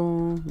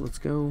Duskull. Let's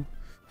go.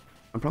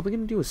 I'm probably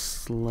going to do a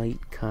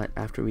slight cut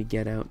after we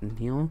get out and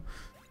heal.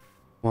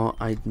 While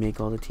I make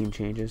all the team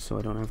changes so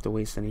I don't have to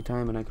waste any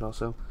time. And I could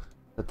also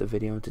cut the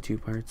video into 2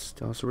 parts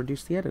to also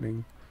reduce the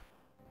editing.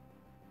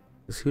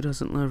 Because who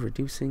doesn't love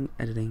reducing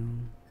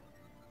editing?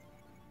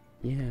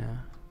 Yeah.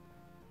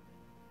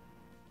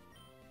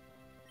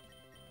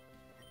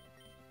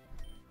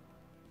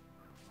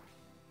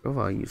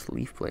 Grovyle used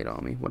Leaf Blade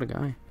on me. What a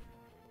guy.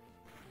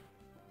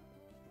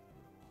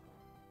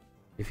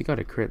 If he got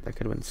a crit, that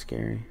could have been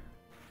scary.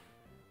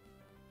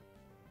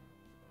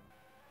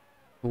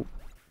 Oh,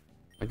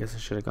 I guess I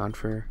should have gone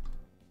for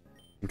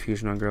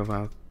Confusion on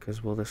Grovyle,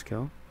 because will this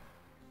kill?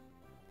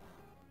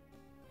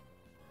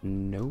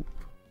 Nope.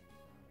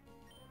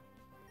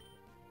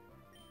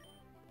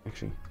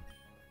 Actually,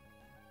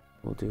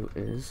 what we'll do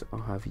is I'll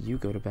have you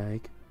go to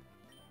bag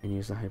and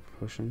use the Hyper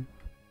Potion,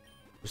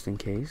 just in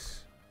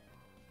case.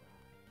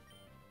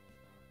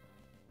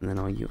 And then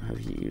I'll have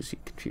you use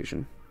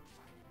Confusion.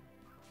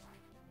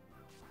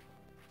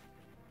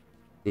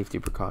 Safety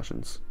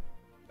precautions.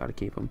 Gotta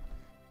keep them.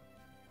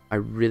 I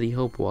really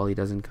hope Wally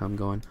doesn't come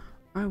going,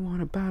 I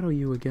want to battle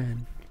you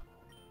again.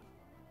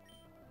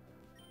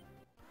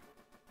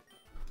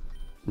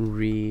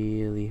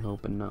 Really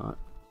hoping not.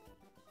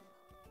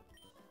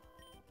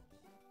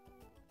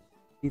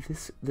 See,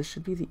 this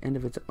should be the end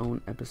of its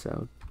own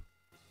episode.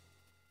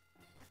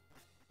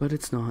 But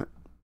it's not.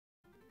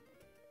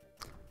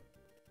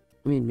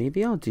 I mean,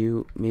 maybe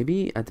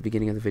at the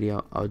beginning of the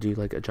video, I'll do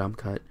like a jump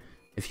cut.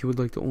 If you would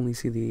like to only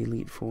see the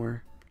Elite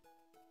Four,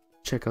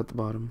 check out the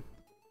bottom.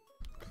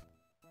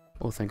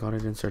 Oh, thank God I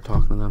didn't start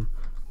talking to them.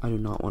 I do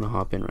not want to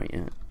hop in right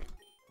yet.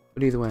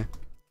 But either way,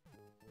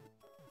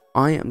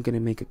 I am going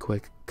to make a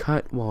quick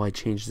cut while I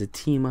change the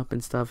team up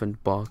and stuff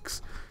and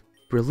box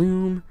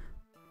Breloom.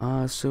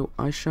 So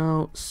I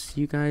shall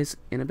see you guys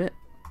in a bit.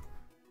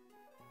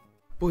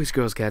 Boys,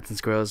 girls, cats, and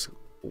squirrels,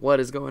 what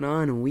is going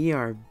on? We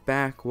are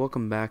back.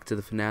 Welcome back to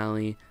the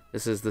finale.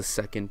 This is the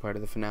second part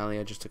of the finale.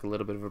 I just took a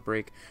little bit of a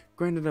break,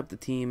 grinded up the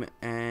team,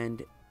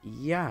 and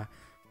yeah.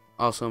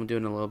 Also, I'm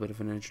doing a little bit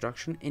of an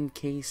introduction in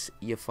case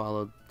you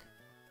followed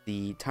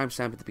the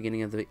timestamp at the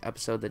beginning of the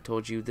episode that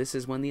told you this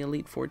is when the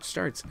Elite Four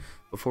starts.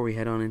 Before we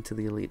head on into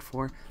the Elite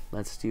Four,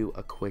 let's do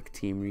a quick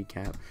team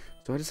recap.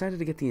 So I decided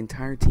to get the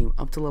entire team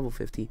up to level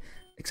 50,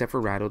 except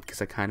for Rattled,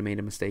 because I kind of made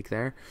a mistake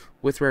there,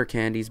 with rare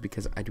candies,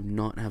 because I do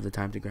not have the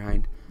time to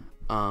grind.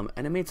 And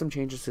I made some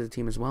changes to the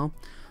team as well.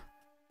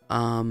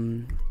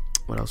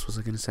 What else was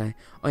I going to say?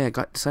 Oh yeah,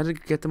 decided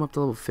to get them up to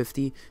level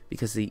 50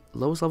 because the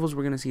lowest levels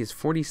we're going to see is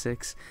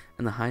 46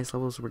 and the highest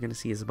levels we're going to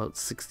see is about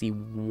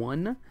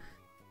 61.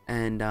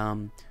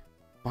 And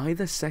by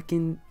the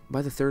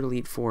third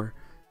Elite Four,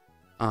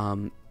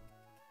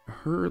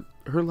 her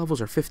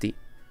levels are 50.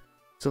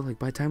 So like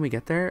by the time we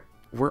get there,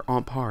 we're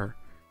on par.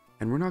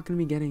 And we're not going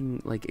to be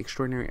getting like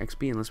extraordinary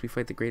XP unless we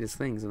fight the greatest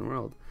things in the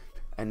world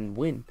and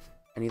win.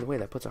 And either way,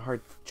 that puts a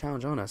hard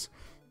challenge on us.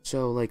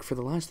 So, like, for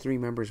the last 3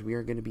 members, we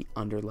are going to be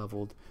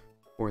under-leveled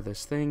for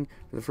this thing.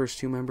 For the first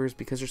 2 members,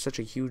 because there's such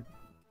a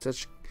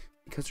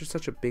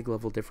big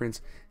level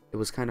difference, it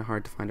was kind of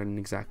hard to find an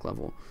exact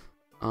level.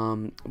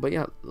 But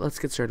yeah, let's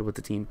get started with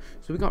the team.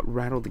 So we got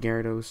Rattle the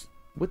Gyarados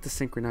with the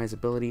Synchronize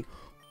ability.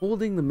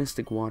 holding the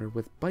Mystic Water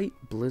with Bite,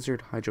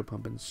 Blizzard, Hydro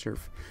Pump, and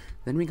Surf.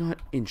 Then we got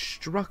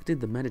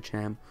Instructed the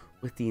Medicham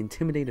with the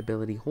Intimidate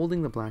ability,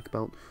 holding the Black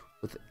Belt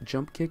with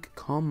Jump Kick,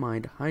 Calm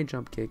Mind, High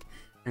Jump Kick,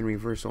 and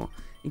Reversal.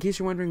 In case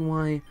you're wondering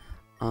why,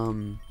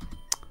 I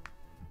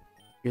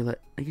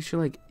guess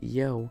you're like,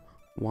 yo,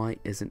 why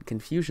isn't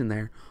Confusion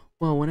there?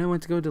 Well, when I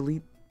went to go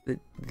delete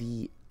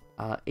the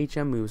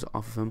HM moves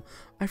off of him,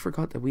 I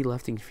forgot that we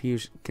left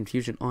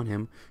Confusion on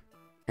him,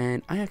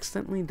 and I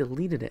accidentally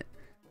deleted it.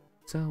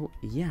 So,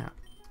 yeah.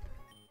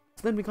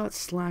 So then we got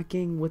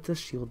Slacking with the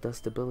Shield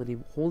Dust ability,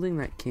 holding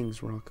that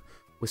King's Rock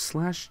with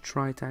Slash,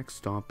 Tri-Attack,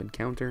 Stomp, and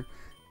Counter.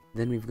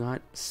 Then we've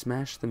got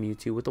Smash the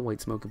Mewtwo with the White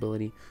Smoke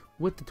ability,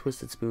 with the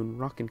Twisted Spoon,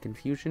 Rock and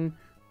Confusion,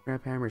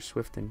 Crab Hammer,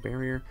 Swift, and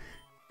Barrier.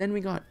 Then we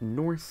got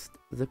North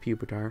the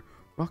Pupitar,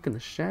 rocking the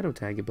Shadow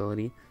Tag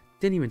ability,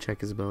 didn't even check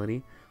his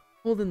ability,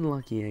 holding the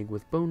Lucky Egg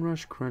with Bone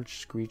Rush, Crunch,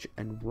 Screech,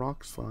 and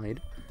Rock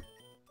Slide.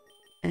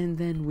 And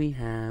then we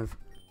have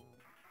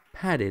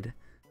Padded,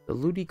 the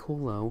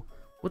Ludicolo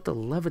with the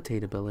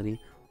Levitate ability,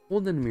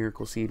 holding the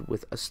Miracle Seed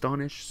with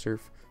Astonish,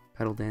 Surf,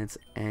 Petal Dance,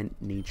 and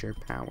Nature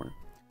Power.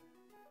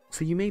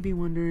 So you may be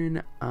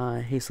wondering,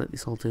 hey Slightly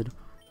Salted,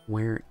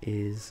 where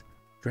is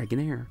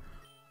Dragonair?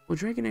 Well,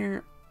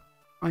 Dragonair,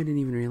 I didn't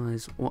even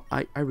realize, well,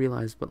 I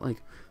realized, but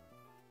like,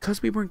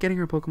 because we weren't getting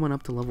our Pokemon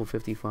up to level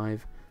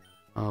 55,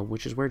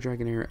 which is where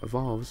Dragonair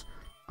evolves,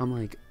 I'm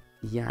like,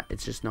 yeah,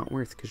 it's just not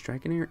worth, because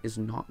Dragonair is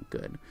not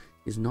good.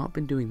 He's not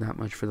been doing that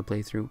much for the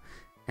playthrough,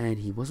 and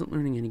he wasn't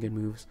learning any good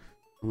moves.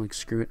 I'm like,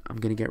 screw it, I'm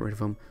going to get rid of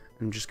him.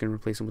 I'm just going to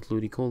replace him with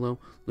Ludicolo.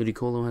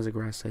 Ludicolo has a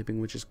grass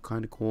typing, which is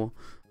kind of cool.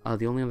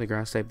 The only other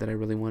grass type that I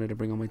really wanted to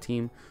bring on my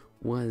team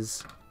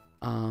was,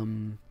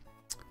 what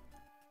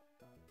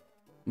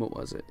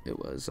was it? It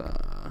was,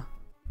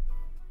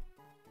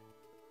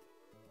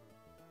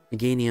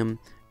 Meganium,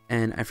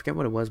 and I forget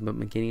what it was, but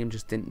Meganium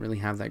just didn't really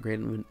have that great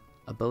of an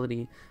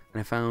ability, and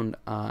I found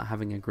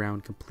having a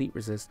ground complete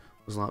resist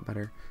was a lot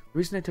better. The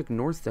reason I took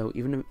North, though,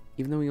 even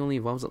though he only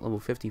evolves at level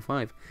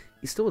 55,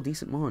 he's still a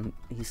decent mon.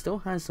 He still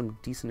has some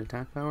decent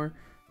attack power,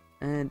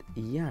 and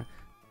yeah,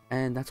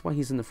 and that's why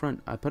he's in the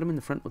front. I put him in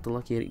the front with the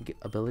Lucky Egg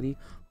ability,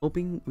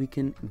 hoping we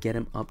can get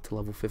him up to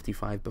level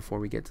 55 before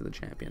we get to the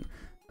champion.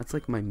 That's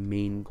like my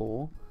main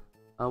goal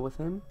with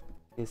him,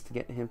 is to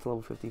get him to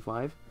level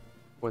 55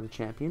 for the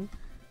champion.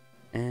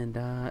 And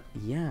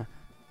yeah,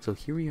 so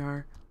here we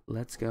are.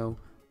 Let's go.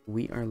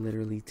 We are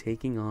literally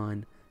taking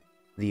on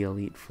the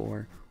Elite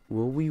Four.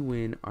 Will we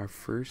win our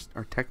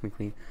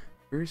technically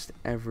first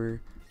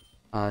ever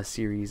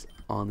series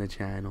on the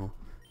channel?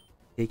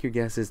 Take your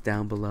guesses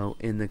down below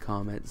in the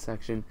comment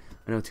section.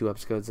 I know 2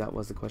 episodes that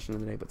was the question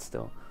of the day, but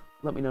still,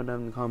 let me know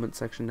down in the comment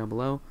section down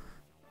below.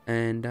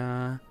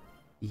 And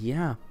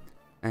yeah,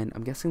 and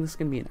I'm guessing this is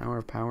gonna be an hour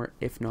of power,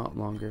 if not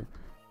longer.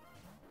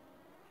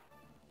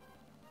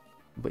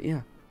 But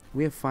yeah,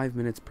 we have 5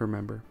 minutes per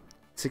member,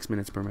 6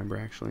 minutes per member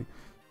actually,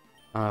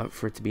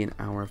 for it to be an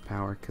hour of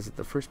power, because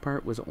the first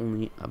part was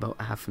only about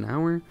half an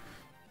hour.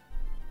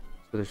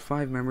 So there's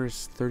 5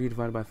 members, 30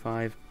 divided by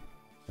 5,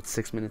 that's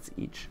 6 minutes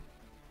each.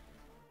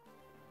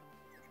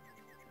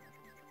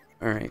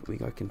 Alright, we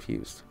got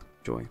confused.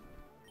 Joy.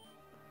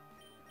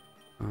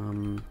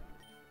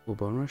 Will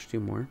Bone Rush do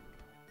more?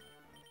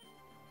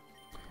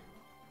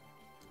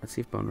 Let's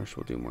see if Bone Rush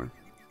will do more.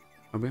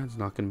 Umbreon's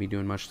not going to be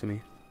doing much to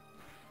me.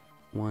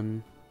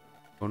 1.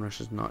 Bone Rush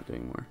is not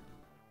doing more.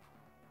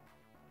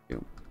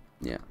 2.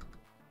 Yeah.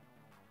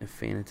 A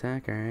Feint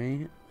Attack,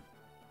 alright.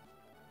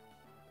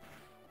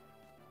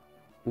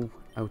 Ooh,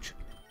 ouch.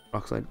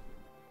 Rock Slide.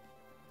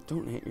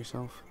 Don't hit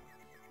yourself.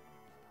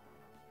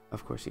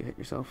 Of course you hit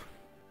yourself.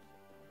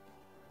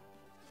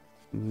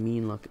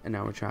 Mean look, and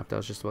now we're trapped. I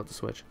was just about to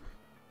switch.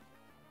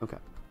 Okay.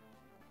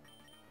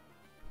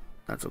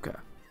 That's okay.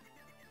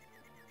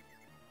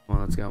 Well,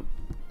 let's go.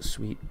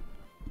 Sweet.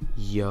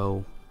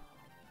 Yo.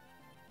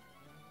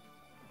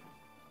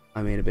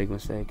 I made a big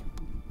mistake.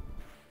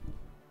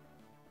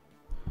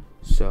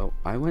 So,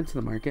 I went to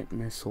the market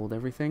and I sold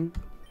everything.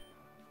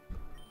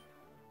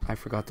 I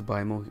forgot to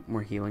buy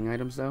more healing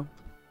items, though.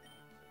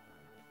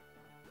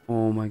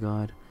 Oh my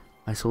god.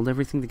 I sold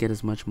everything to get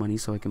as much money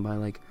so I can buy,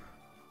 like,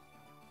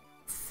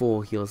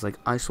 full heals. Like,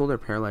 I sold our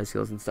paralyzed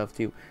heals and stuff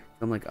too.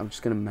 I'm like, I'm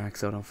just gonna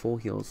max out on full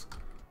heals.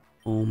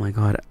 Oh my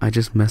god, I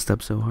just messed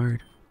up so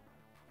hard.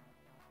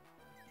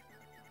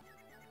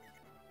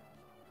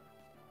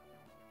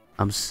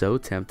 I'm so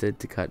tempted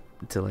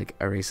to like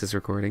erase this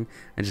recording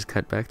and just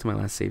cut back to my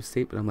last save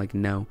state, but I'm like,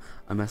 no,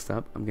 I messed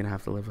up. I'm gonna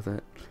have to live with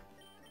it.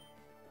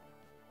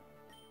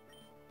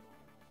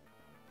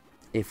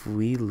 If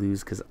we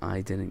lose because I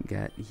didn't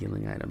get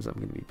healing items, I'm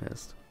gonna be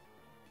pissed.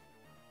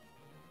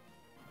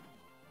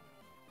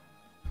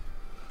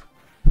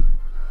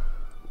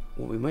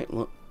 What we might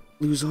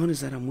lose on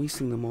is that I'm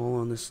wasting them all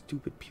on this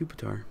stupid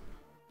Pupitar.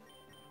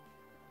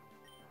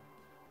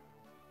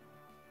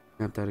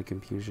 Snapped out of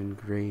confusion,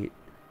 great.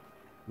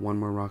 1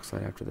 more Rock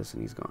Slide after this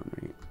and he's gone,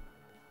 right?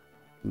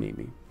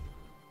 Maybe.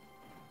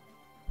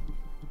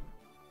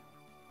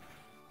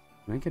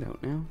 Can I get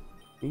out now,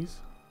 please?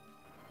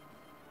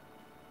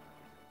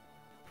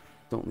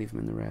 Don't leave him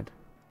in the red.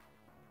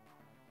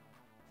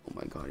 Oh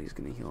my god, he's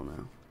gonna heal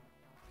now.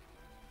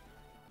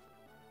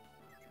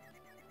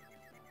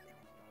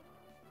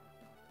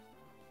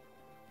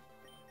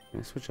 Can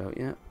I switch out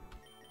yet?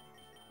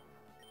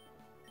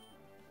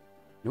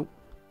 Nope.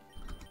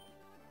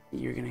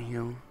 You're gonna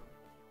heal.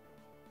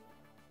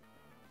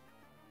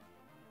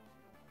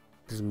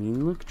 Does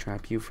Mean Look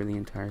trap you for the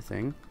entire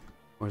thing?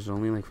 Or is it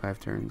only like 5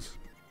 turns?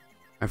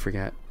 I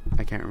forget.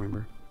 I can't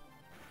remember.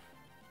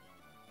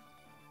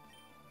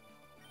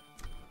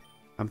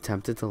 I'm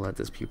tempted to let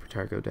this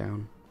Pupitar go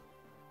down.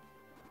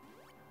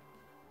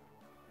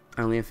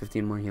 I only have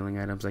 15 more healing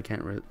items. I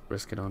can't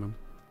risk it on him.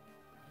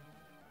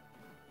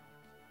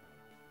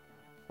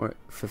 Or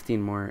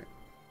 15 more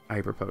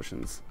hyper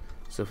potions.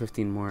 So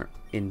 15 more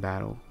in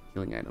battle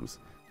healing items.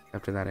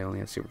 After that I only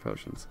have super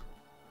potions.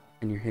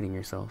 And you're hitting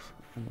yourself.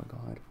 Oh my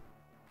god.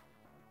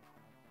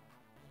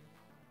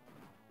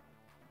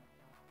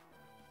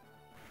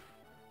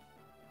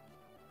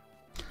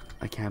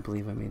 I can't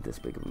believe I made this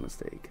big of a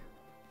mistake.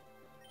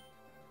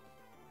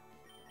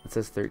 It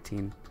says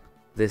 13.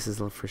 This is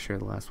for sure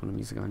the last one I'm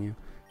using on you.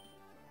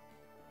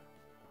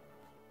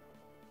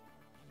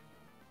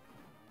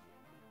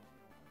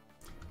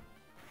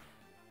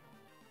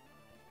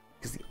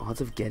 Because the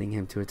odds of getting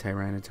him to a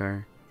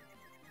Tyranitar...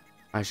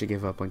 I should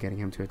give up on getting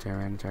him to a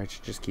Tyranitar. I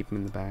should just keep him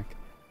in the back.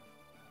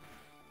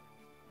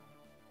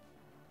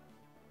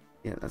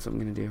 Yeah, that's what I'm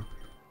gonna do.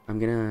 I'm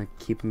gonna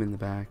keep him in the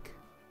back.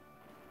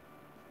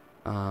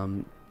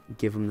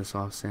 Give him the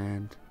soft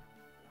sand.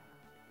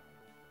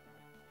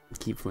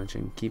 Keep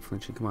flinching,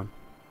 come on.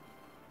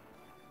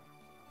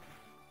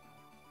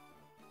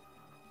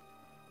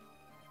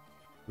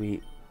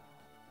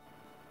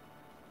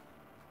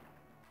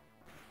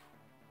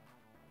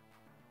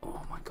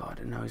 Oh my god,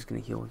 and now he's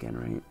gonna heal again,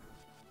 right?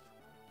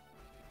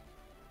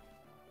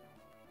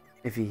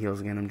 If he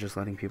heals again, I'm just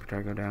letting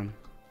Pupitar go down.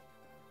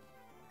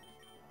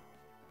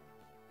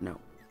 No.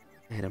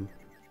 Hit him.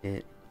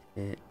 Hit.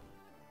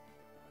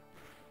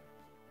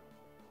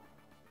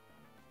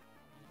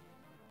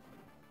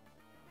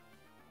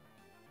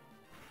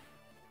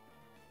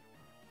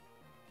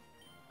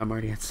 I'm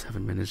already at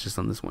 7 minutes just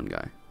on this one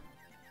guy.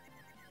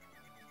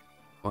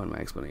 On my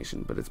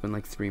explanation, but it's been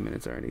like 3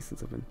 minutes already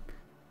since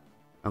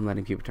I'm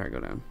letting Pupitar go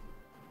down.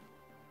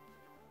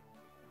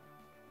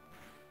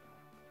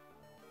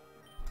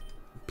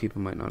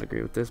 People might not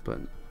agree with this,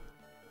 but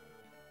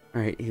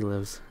alright, he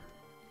lives.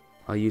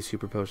 I'll use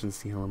super potions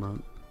to heal him up.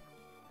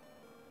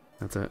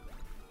 That's it.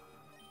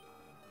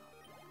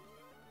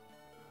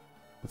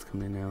 What's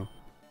coming in now?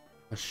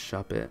 A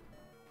Shuppet.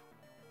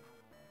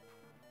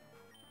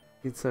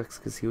 It sucks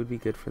because he would be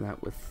good for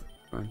that with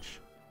Crunch.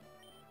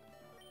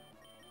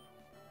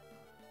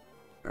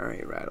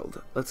 Alright,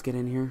 Rattled. Let's get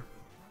in here.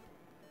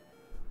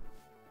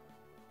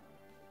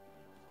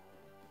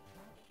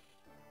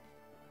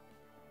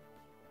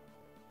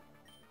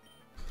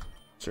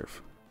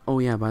 Surf. Oh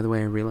yeah, by the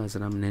way, I realized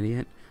that I'm an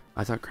idiot.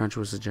 I thought Crunch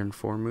was a Gen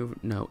 4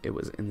 move. No,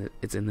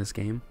 it's in this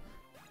game.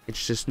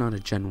 It's just not a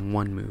Gen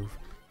 1 move.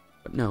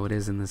 But no, it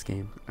is in this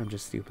game. I'm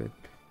just stupid.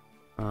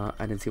 I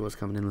didn't see what's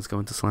coming in. Let's go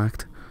into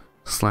Slacked.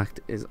 Slacked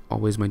is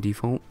always my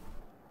default.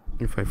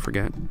 If I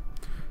forget.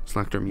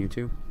 Slacked or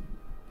Mewtwo.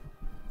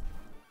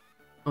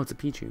 Oh, it's a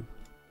Pichu.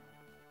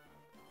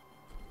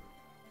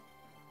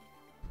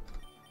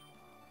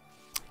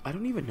 I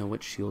don't even know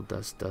what Shield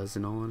Dust does,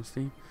 in all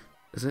honesty.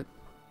 Does it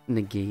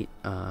negate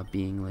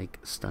being like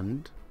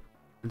stunned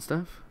and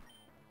stuff?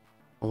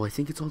 Oh, I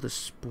think it's all the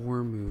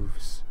Spore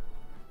moves.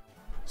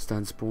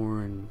 Stun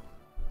Spore and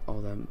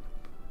all them.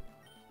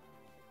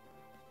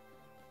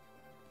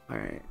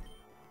 Alright.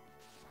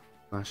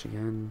 Flash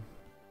again.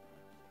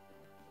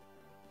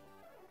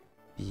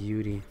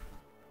 Beauty.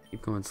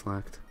 Keep going,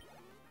 Slacked.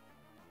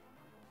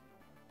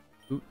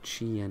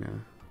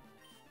 Uchiena.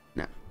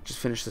 Nah, just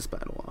finish this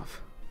battle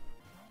off.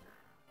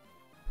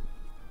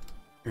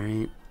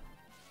 Alright.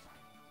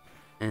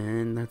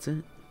 And that's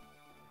it.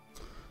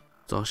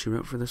 That's all she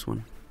wrote for this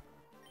one.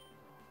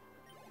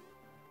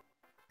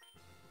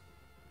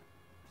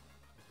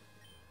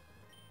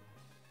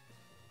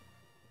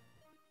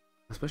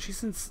 Especially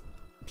since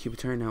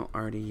Pupitar now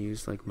already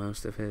used like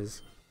most of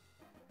his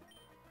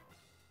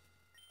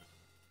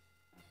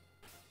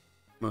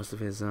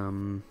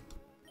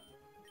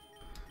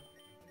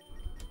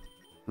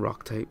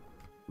rock type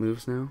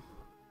moves now.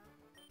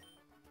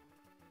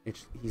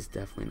 He's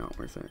definitely not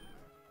worth it.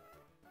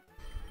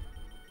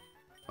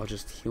 I'll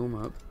just heal him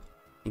up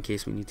in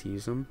case we need to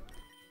use him.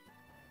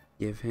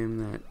 Give him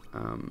that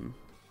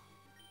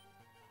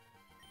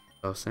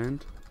spell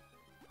sand,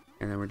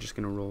 and then we're just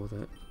gonna roll with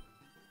it.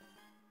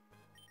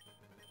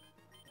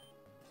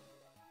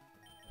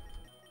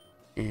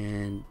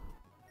 And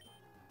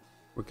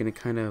we're gonna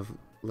kind of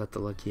let the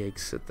lucky egg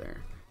sit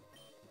there,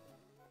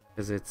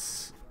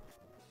 because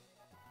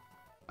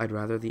I'd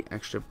rather the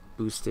extra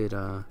boosted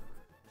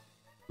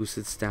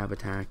stab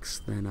attacks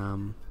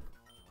than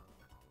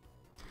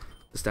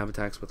the stab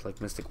attacks with like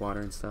Mystic Water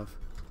and stuff,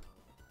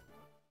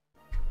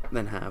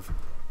 than have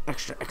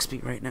extra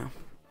XP right now.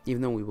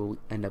 Even though we will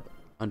end up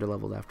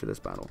underleveled after this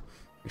battle.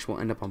 Actually,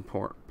 we'll end up on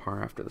par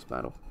after this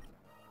battle.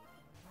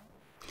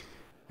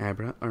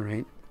 Abra,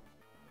 alright.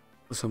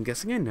 So I'm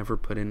guessing I never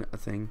put in a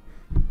thing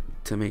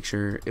to make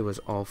sure it was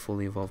all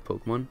fully evolved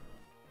Pokemon.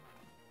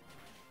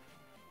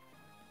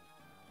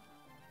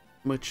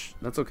 Which,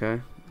 that's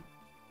okay.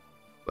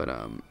 But,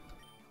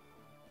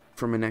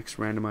 for my next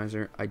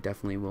randomizer, I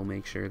definitely will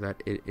make sure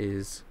that it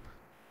is,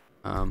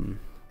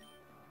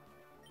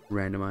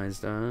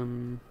 randomized.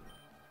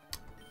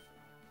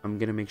 I'm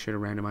gonna make sure to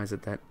randomize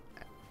it that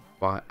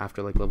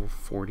after like level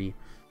 40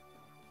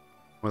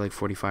 or like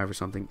 45 or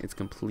something, it's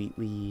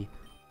completely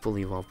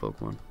fully evolved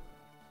Pokemon.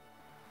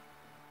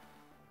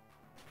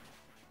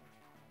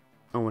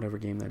 Oh, whatever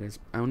game that is.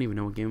 I don't even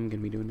know what game I'm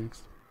gonna be doing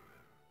next.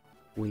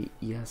 Wait,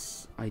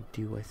 yes, I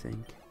do, I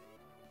think.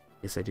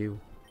 Yes, I do.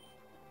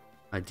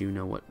 I do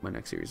know what my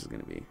next series is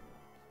gonna be.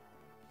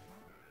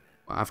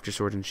 After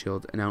Sword and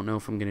Shield, and I don't know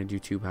if I'm gonna do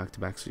 2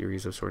 back-to-back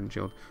series of Sword and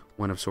Shield.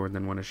 One of Sword,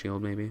 then one of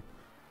Shield, maybe.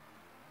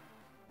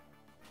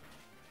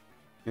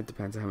 It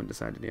depends, I haven't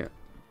decided yet.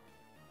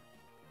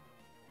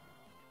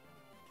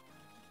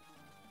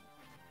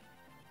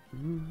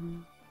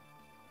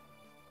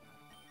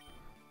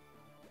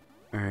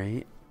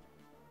 Alright.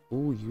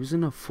 Oh,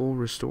 using a full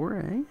restore,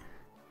 eh?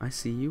 I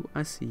see you,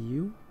 I see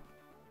you.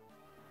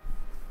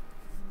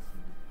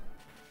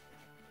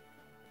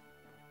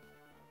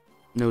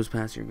 Nose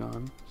pass, you're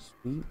gone.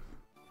 Sweet.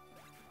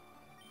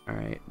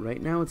 Alright,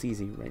 right now it's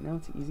easy. Right now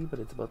it's easy, but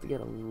it's about to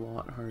get a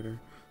lot harder.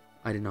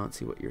 I did not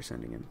see what you're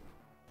sending in.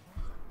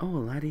 Oh,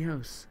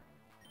 Latios.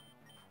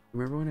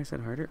 Remember when I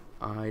said harder?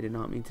 I did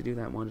not mean to do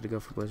that. Wanted to go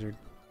for Blizzard.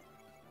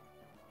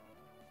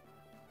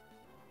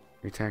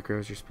 Your attack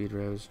rose, your speed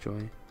rose,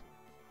 Joy.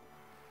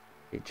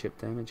 Okay, chip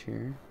damage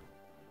here.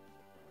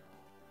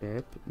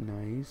 Chip,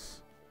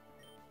 nice.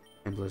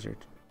 And Blizzard.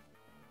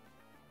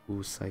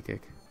 Ooh,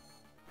 Psychic.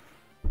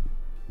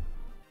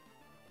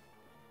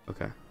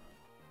 Okay.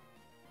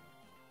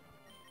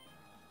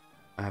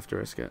 I have to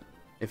risk it.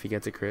 If he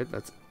gets a crit,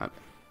 that's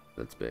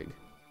big.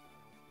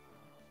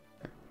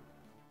 Okay.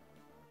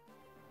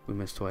 We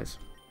missed twice.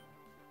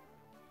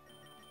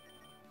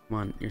 Come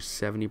on, you're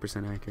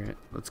 70% accurate.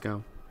 Let's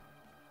go.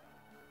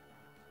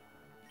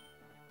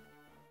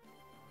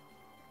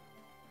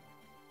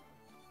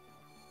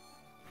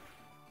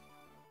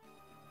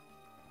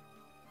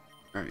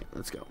 Alright,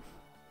 let's go.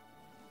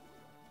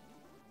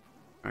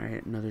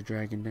 Alright, another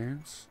Dragon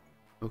Dance.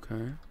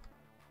 Okay.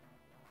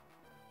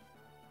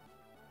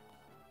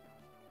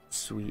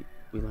 Sweet,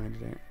 we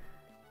landed it.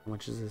 How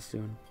much is this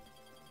doing?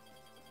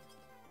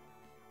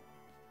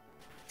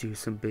 Do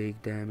some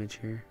big damage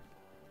here.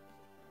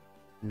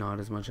 Not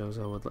as much as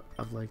I would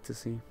have liked to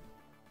see.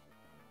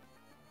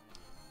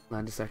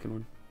 Land a second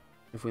one.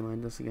 If we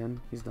land this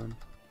again, he's done.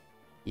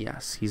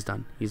 Yes, he's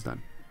done. He's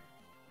done.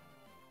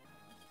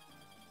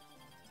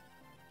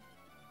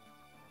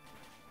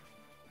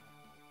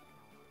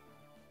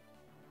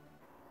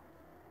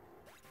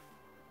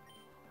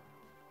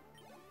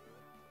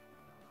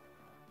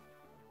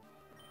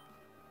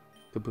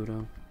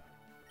 Kabuto.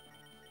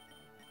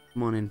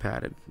 Come on in,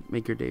 Padded.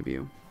 Make your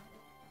debut.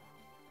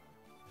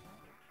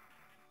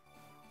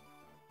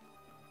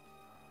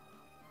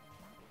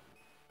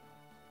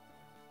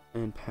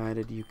 And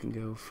Padded, you can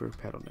go for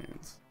Pedal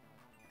Dance.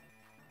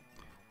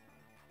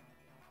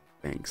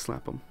 Bang,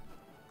 slap him.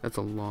 That's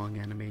a long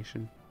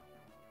animation.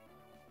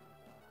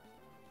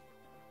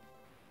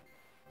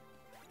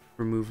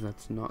 Remove,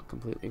 that's not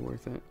completely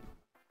worth it.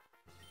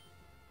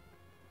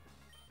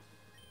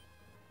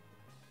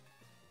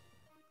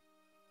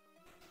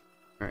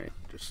 Alright,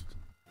 just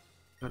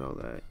cut all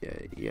that. Yeah,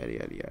 yada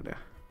yada yada.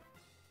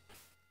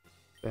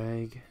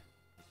 Bag.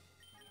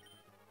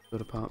 Go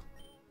to pop.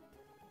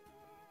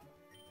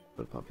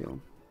 Go to pop heal.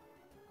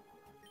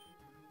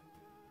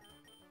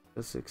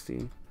 That's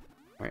 60.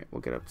 Alright,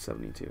 we'll get up to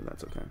 72.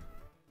 That's okay.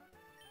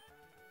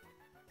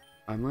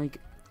 I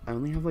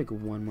only have like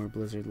one more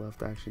Blizzard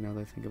left actually now that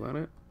I think about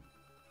it.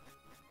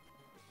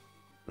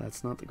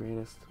 That's not the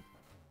greatest.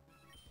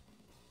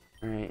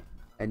 Alright.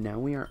 And now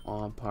we are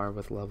on par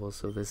with levels,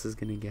 so this is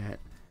gonna get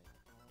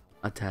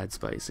a tad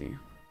spicy.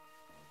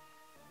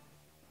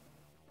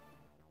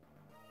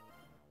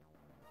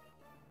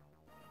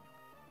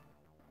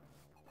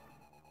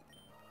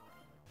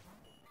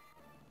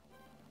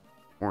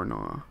 Or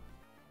nah.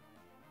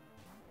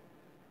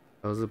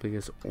 That was the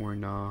biggest or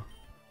nah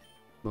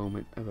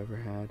moment I've ever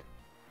had.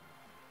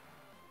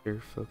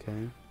 Surf,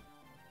 okay.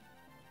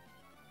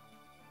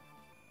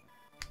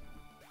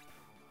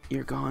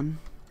 You're gone.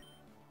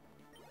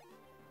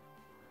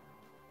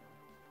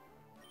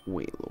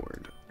 Wait,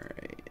 Lord.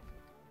 Alright.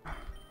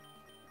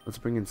 Let's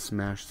bring in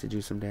Smash to do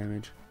some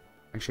damage.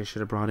 Actually, I should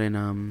have brought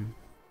in,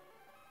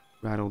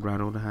 Rattled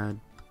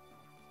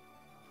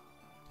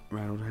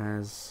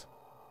has,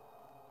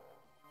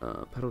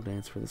 Pedal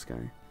Dance for this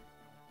guy.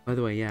 By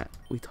the way, yeah,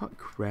 we taught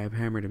Crab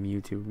Hammer to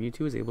Mewtwo.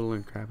 Mewtwo is able to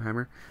learn Crab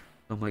Hammer.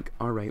 I'm like,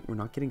 alright, we're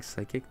not getting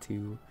Psychic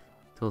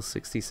till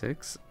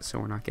 66, so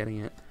we're not getting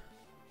it.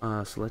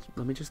 So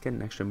let me just get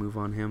an extra move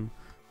on him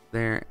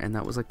there, and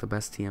that was like the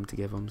best TM to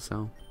give him,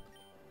 so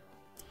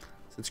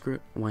Said screw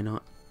it. Why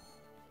not?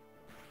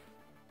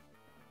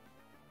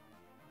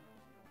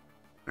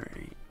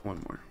 Alright,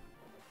 one more.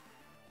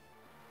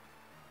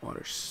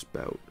 Water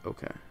spout.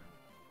 Okay.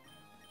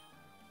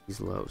 He's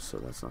low, so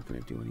that's not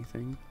going to do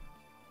anything.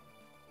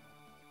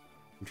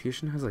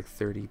 Infusion has like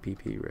 30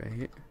 PP,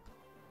 right?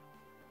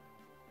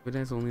 If it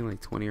has only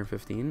like 20 or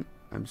 15,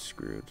 I'm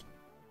screwed.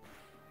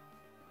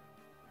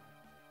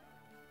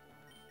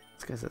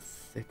 This guy's a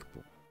thick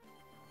boy.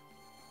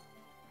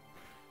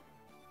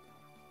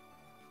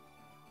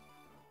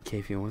 Okay,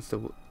 if he wants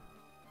to...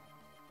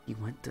 He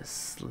went to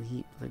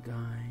sleep, the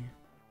guy.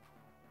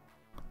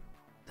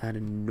 That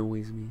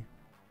annoys me.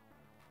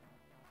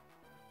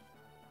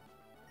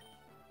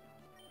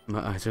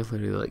 My eyes are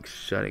literally like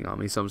shutting on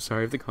me, so I'm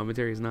sorry if the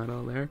commentary is not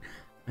all there.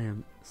 I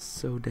am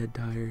so dead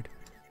tired.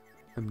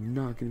 I'm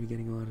not going to be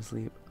getting a lot of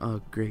sleep.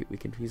 Oh, great. We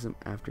can freeze him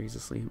after he's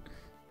asleep.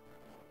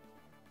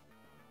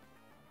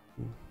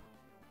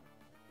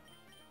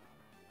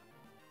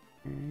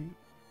 Okay.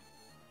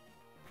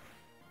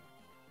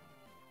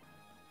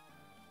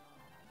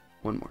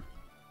 One more.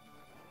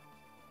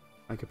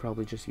 I could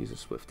probably just use a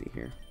Swifty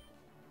here.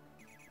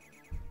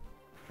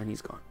 And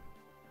he's gone.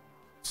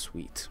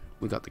 Sweet.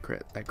 We got the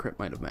crit. That crit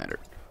might have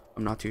mattered.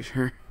 I'm not too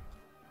sure.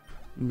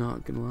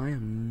 Not gonna lie,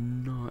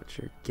 I'm not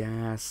sure.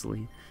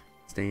 Ghastly.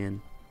 Stay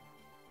in.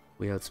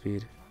 We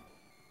outspeed.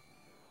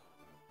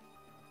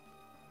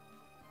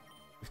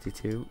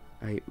 52.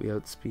 Alright, we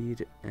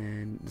outspeed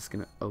and just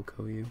gonna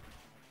OHKO you.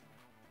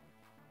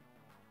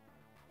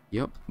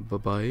 Yep,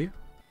 bye-bye.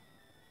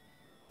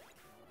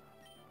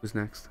 Who's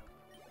next?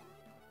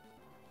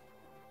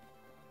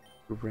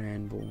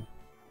 Granbull.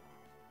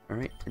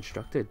 Alright,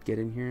 instructed. Get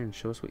in here and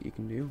show us what you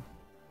can do.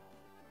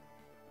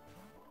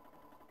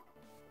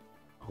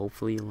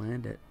 Hopefully you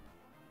land it.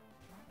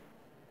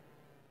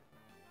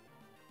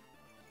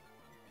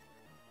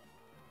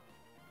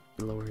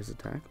 Lower his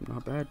attack.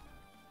 Not bad.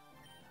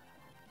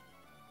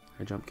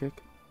 High jump kick.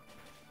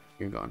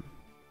 You're gone.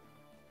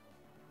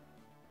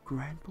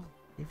 Granbull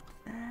lived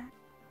that?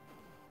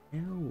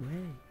 No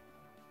way.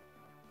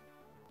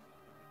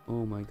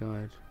 Oh my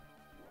god.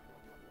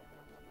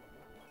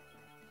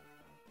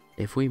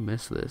 If we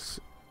miss this,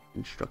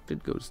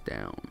 instructed goes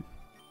down.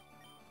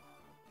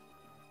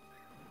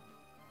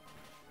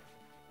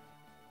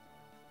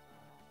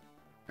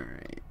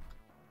 Alright.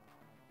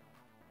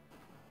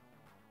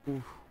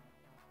 Oof.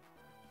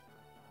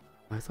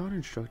 I thought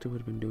instructed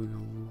would have been doing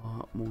a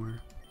lot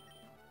more.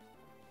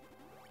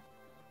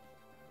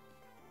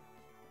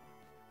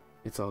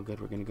 It's all good.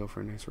 We're going to go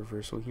for a nice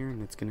reversal here,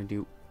 and it's going to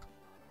do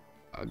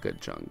a good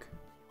chunk.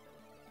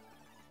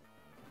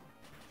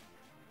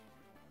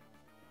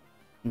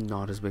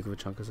 Not as big of a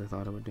chunk as I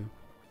thought it would do.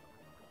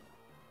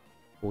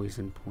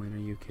 Poison point, are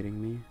you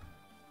kidding me?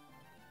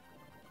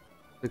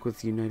 Like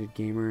with United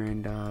Gamer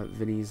and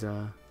Vinny's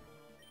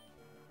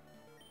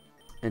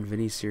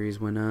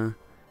series when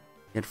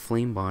he had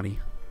Flame Body.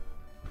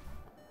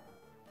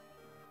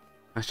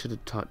 I should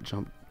have taught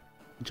jump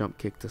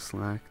kick to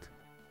Slacked.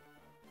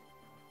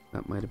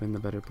 That might have been the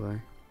better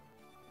play.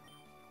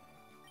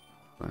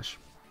 Flash.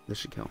 This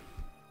should kill.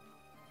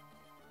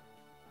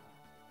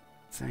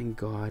 Thank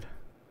God.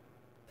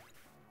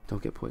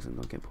 Don't get poisoned,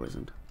 don't get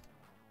poisoned.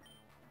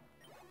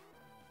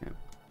 Yeah.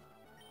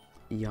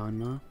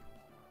 Yanma.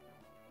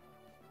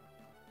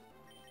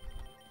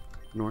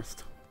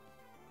 North.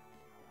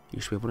 You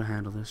should be able to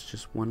handle this.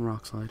 Just one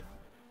rock slide.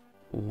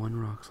 One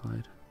rock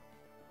slide.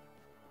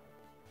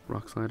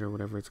 Rock slide or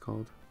whatever it's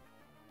called.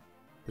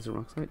 Is it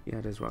rock slide? Yeah,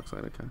 it is rock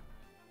slide, okay.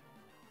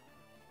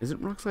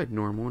 Isn't rock slide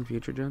normal in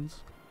future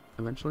gens?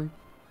 Eventually?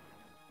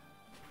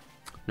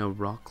 No,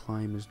 rock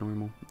climb is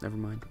normal. Never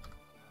mind.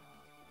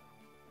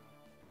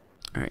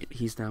 Alright,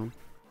 he's down.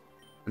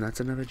 And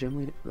that's another gem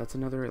lead. That's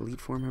another Elite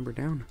Four member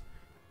down.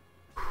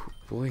 Whew,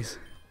 boys.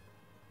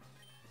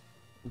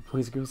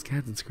 Boys, girls,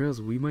 cats, and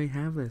squirrels. We might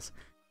have this.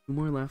 Two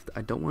more left.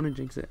 I don't want to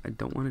jinx it. I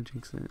don't want to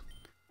jinx it.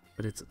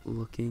 But it's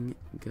looking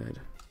good.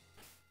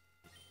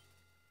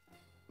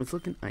 It's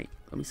looking aight.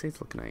 Let me say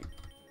it's looking aight.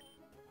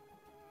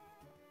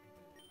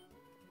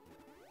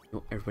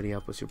 Oh, everybody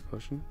up with super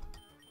potion.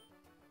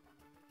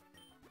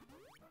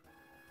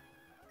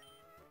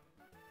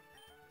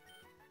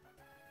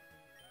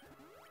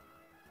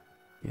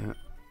 Yeah.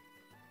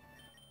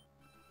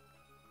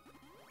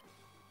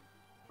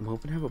 I'm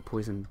hoping to have a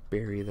poison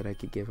berry that I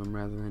could give him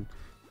rather than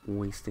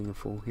wasting a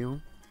full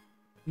heal.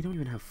 We don't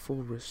even have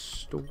full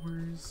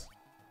restores.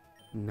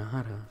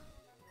 Nada.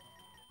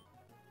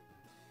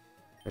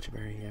 Fetch a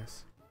berry,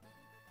 yes.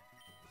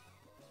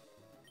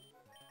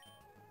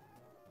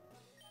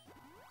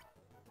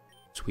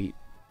 Sweet.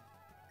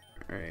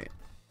 Alright.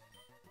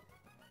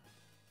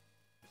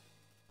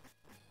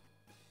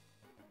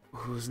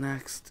 Who's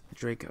next?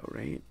 Draco,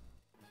 right?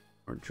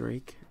 Or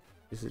Drake?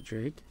 Is it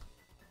Drake?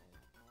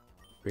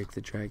 Drake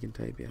the dragon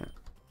type, yeah.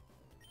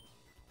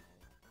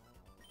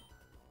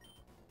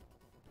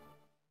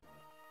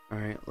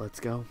 Alright, let's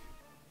go.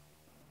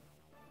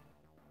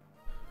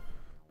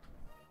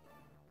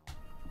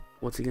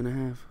 What's he gonna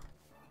have?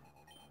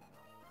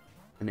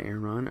 An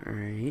Aeron,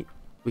 alright.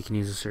 We can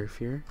use a surf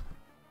here.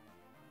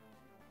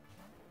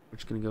 We're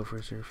just gonna go for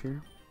a surf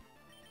here.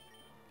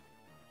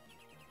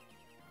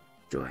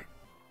 Joy.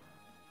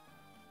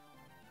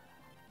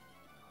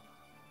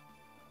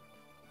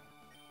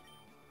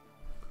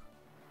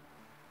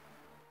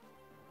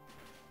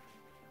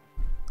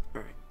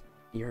 Alright,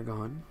 you're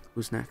gone.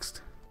 Who's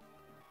next?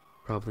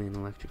 Probably an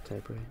electric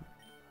type, right?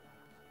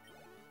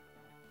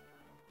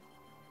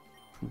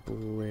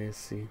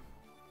 Blissey.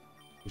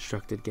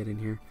 Instructed, get in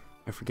here.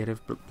 I forget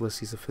if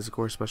Blissey's a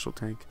physical or special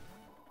tank.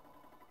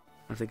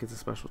 I think it's a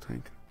special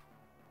tank.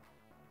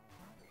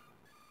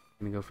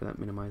 I'm gonna go for that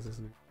minimize,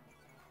 isn't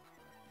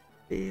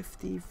it?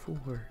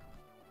 54.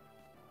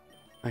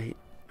 I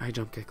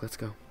jump kick, let's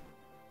go.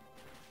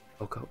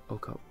 Oko,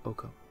 Oko,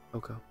 Oko,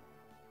 Oko.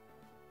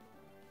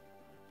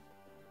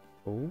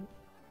 Oh.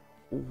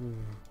 Ooh.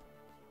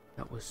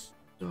 That was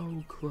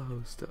so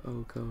close to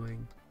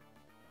Okoing.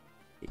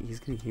 He's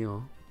gonna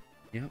heal.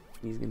 Yep,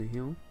 he's gonna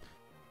heal.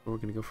 Or we're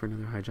gonna go for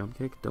another high jump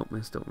kick. Don't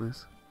miss, don't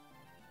miss.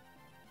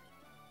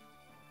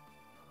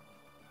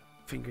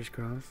 Fingers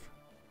crossed.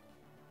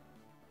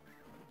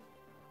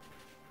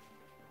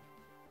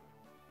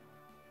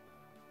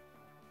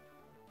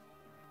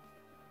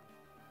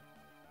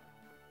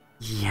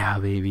 Yeah,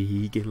 baby,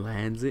 he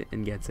lands it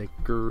and gets a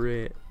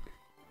crit.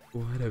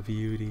 What a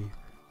beauty.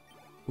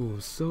 Oh,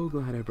 so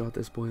glad I brought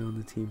this boy on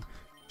the team.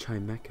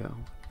 Chimecho.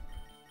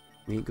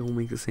 We ain't gonna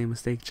make the same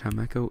mistake.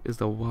 Chimecho is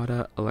the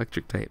Wada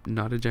electric type,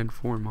 not a Gen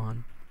 4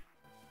 mon.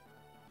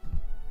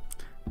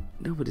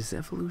 No, but his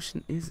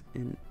evolution is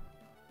in...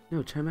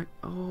 No, Chimecho...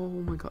 Oh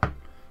my god.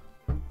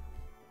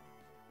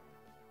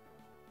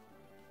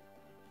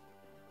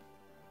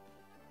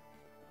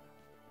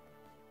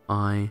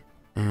 I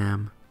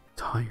am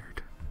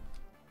tired.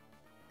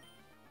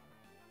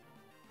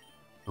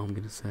 All I'm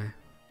gonna say.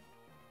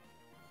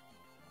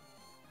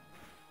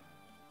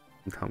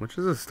 How much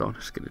is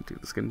Astonish gonna do?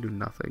 It's gonna do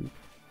nothing.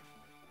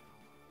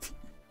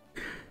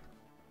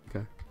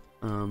 Okay.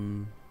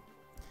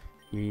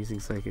 You're using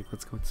Psychic.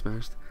 Let's go with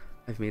Smashed.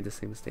 I've made the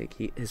same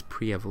mistake. His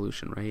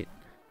pre-evolution, right?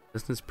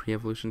 Doesn't his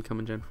pre-evolution come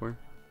in Gen 4?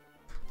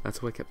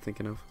 That's what I kept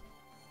thinking of.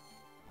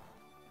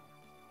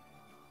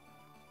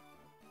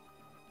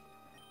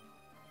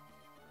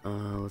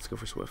 Let's go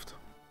for Swift.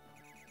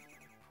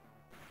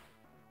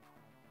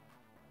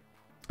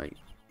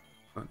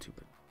 Not too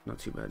bad. Not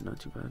too bad. Not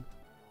too bad.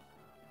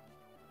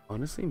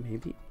 Honestly,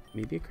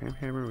 maybe a Crab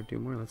Hammer would do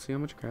more. Let's see how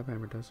much Crab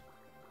Hammer does.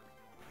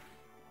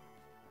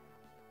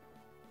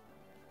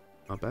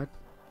 Not bad.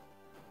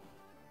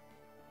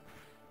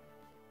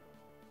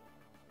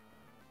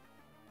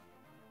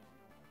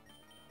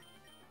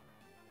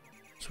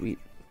 Sweet.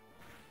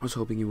 I was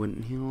hoping he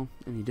wouldn't heal,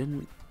 and he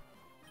didn't.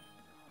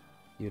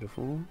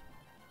 Beautiful.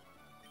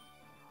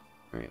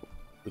 Alright,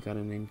 we got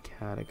an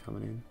Nincada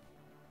coming in.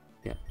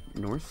 Yeah,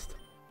 North.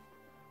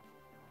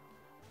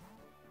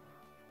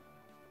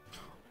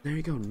 There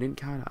you go,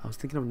 Nincada. I was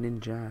thinking of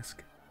Ninjask.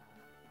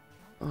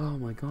 Oh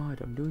my god,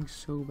 I'm doing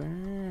so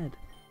bad.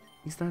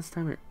 These last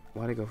time,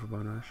 why'd I go for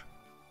Bone Rush?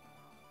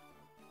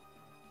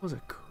 That was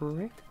a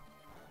crit?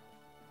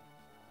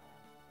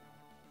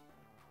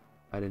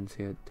 I didn't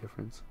see a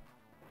difference.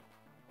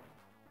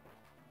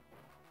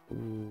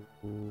 Ooh,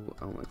 I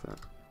don't like that.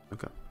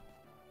 Okay.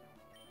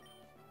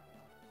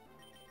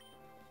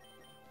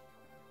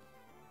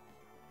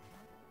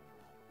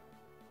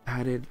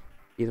 Padded.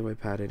 Either way,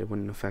 padded, it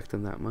wouldn't affect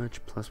him that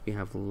much. Plus, we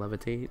have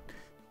Levitate.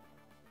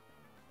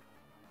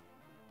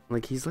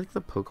 Like, he's like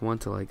the Pokemon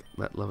to, like,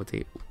 let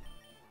Levitate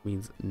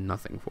means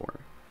nothing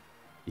for.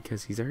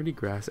 Because he's already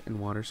Grass and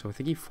Water, so I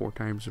think he 4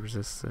 times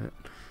resists it.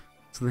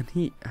 So then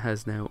he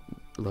has now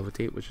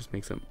Levitate, which just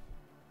makes him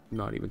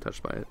not even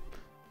touched by it.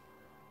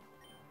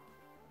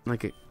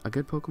 Like, a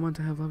good Pokemon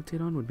to have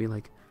Levitate on would be,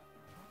 like,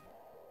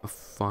 a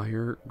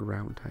Fire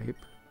Ground type.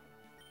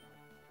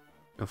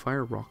 A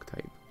Fire Rock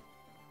type.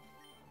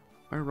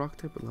 Fire Rock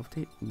type with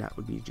Levitate, that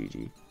would be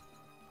GG.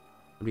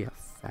 Would be a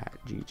fat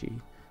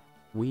GG.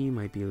 We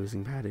might be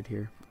losing padded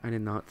here. I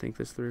did not think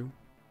this through.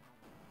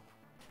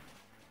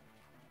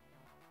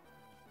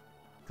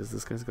 Because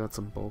this guy's got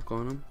some bulk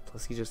on him.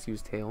 Plus he just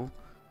used Tail.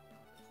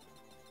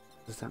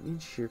 Does that mean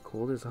Sheer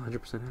Cold is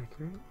 100%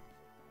 accurate?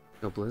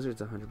 No,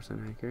 Blizzard's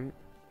 100% accurate.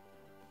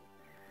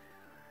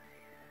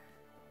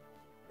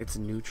 It's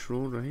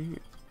neutral,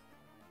 right?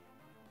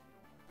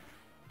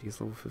 He's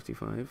level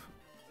 55.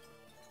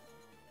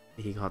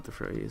 He got the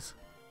phrase.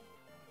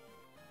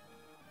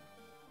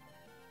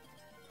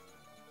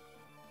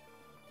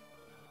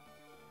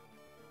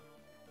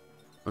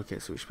 Okay,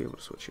 so we should be able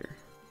to switch here.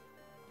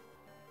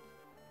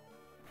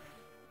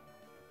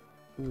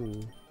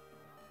 Ooh.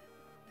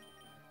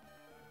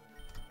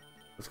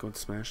 Let's go with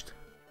Smashed.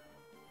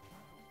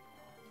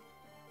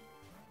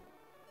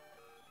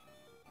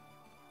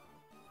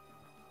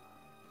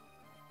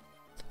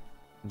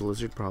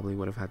 Blizzard probably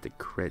would have had to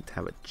crit to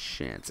have a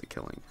chance at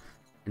killing.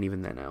 And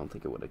even then, I don't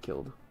think it would have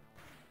killed.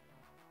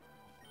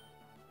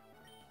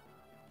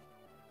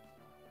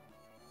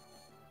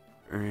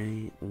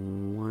 Alright,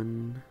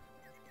 1.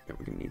 Yeah,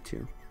 we're gonna need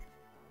 2.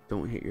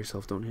 Don't hit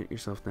yourself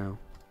now.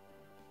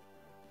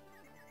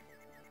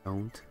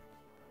 Don't.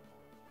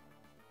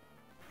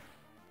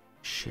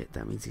 Shit,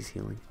 that means he's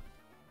healing.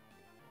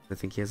 I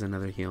think he has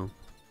another heal.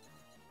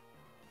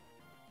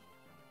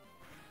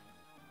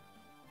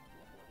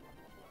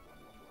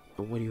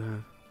 But what do you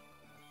have?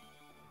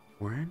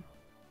 Warren?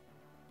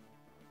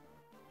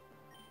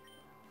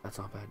 That's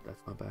not bad. That's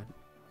not bad.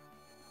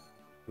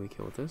 Can we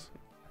kill with this?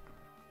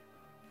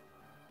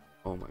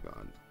 Oh my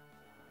god.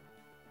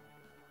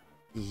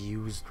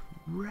 Used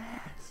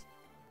rest.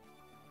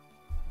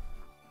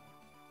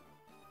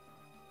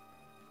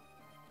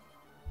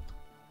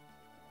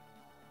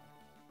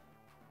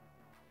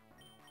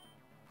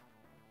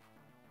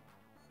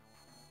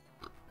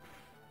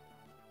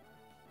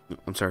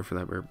 I'm sorry for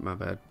that burp, my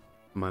bad.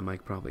 My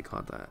mic probably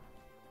caught that.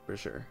 For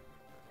sure.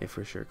 It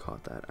for sure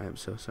caught that. I am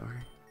so sorry.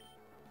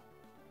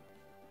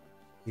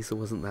 At least it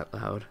wasn't that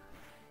loud.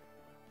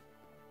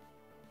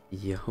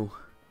 Yo.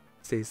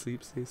 Stay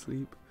asleep, stay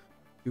asleep.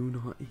 Do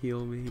not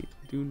heal me.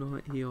 Do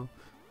not heal.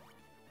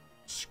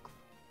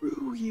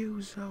 Screw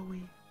you,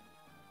 Zoe.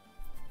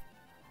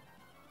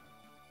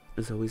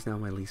 Zoe's now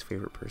my least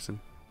favorite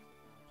person.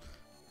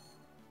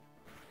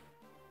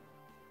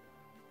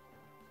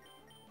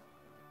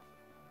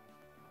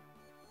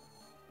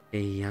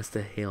 He has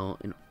to hail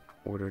in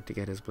order to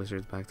get his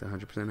blizzards back to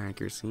 100%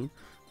 accuracy.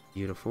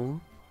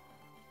 Beautiful.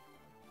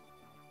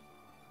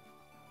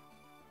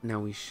 Now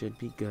we should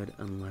be good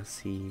unless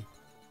he...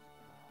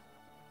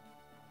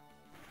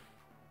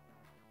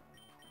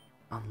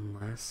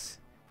 Unless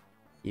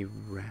he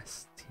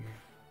rests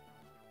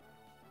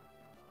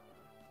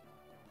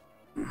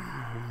here.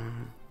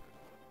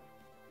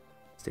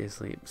 Stay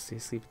asleep. Stay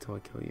asleep until I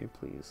kill you,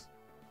 please.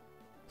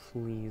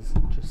 Please,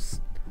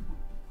 just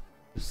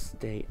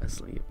stay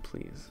asleep,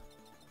 please.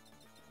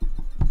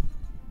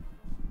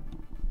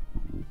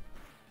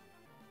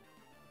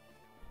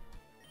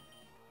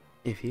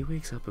 If he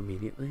wakes up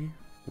immediately,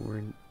 we're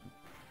in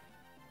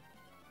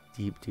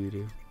deep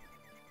doo-doo.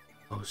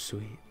 Oh,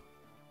 sweet.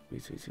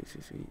 Sweet, sweet, sweet,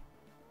 sweet, sweet.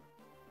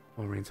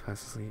 Oh, Rain's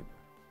fast asleep.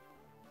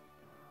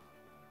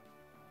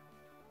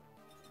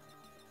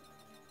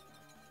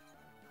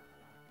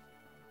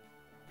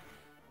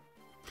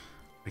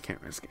 I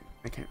can't risk it.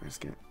 I can't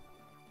risk it.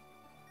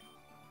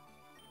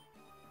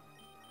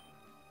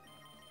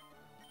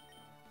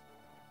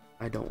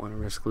 I don't want to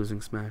risk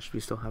losing Smash. We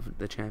still have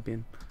the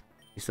champion.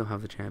 We still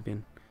have the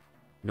champion.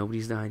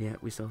 Nobody's died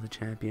yet. We still have the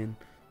champion.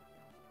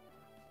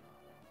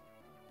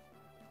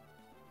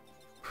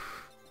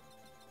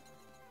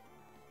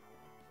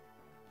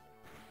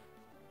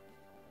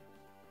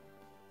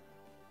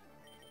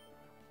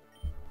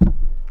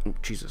 Oh,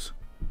 Jesus.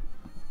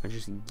 I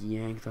just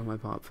yanked on my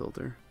pop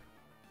filter.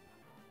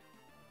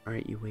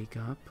 Alright, you wake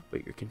up,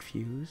 but you're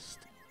confused.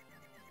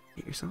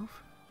 Hit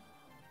yourself?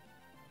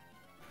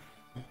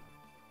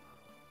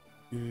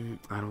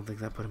 I don't think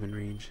that put him in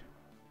range.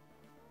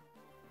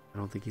 I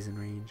don't think he's in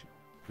range.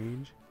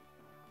 Range?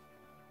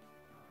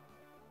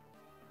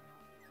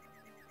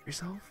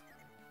 Yourself?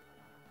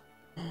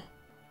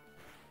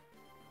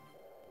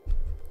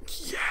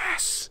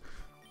 Yes!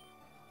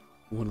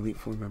 One Elite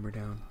Four member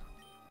down.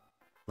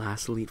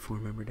 Last Elite Four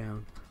member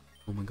down.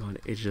 Oh my god,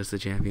 it's just a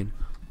champion.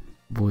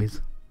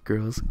 Boys,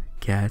 girls,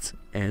 cats,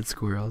 and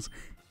squirrels.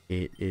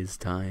 It is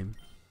time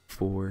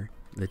for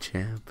the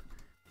champ.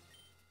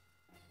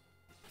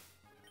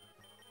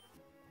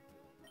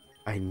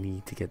 I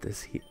need to get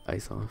this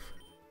ice off.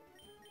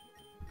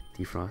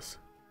 Defrost.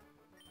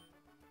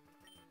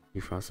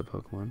 Defrost the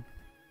Pokemon.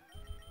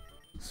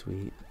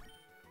 Sweet.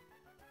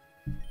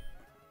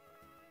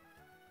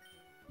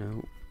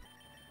 No.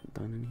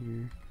 Done in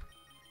here.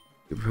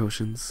 Good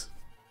potions.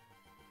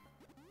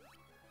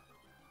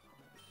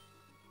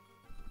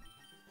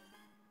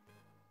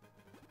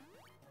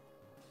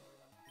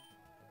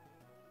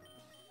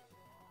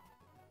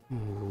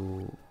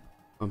 Ooh.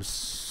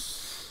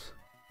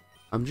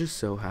 I'm just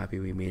so happy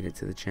we made it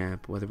to the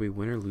champ. Whether we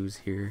win or lose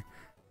here,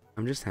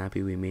 I'm just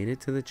happy we made it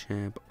to the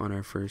champ on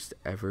our first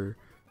ever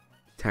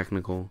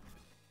technical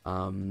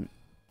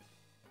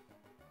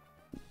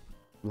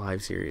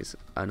live series.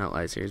 Not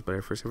live series, but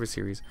our first ever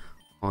series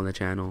on the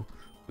channel.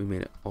 We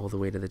made it all the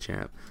way to the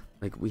champ.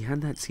 Like, we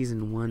had that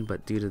season 1,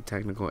 but due to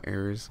technical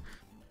errors,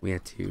 we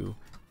had to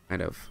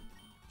kind of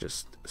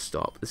just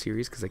stop the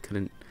series because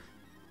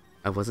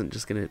I wasn't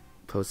just gonna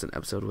post an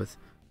episode with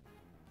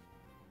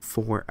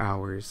 4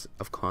 hours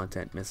of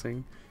content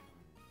missing.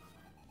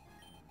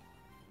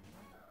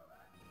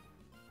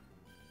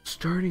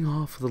 Starting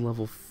off with a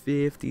level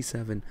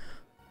 57.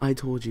 I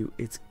told you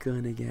it's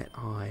gonna get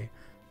high.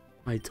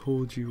 I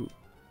told you.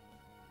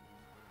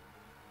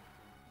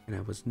 And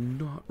I was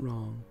not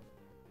wrong.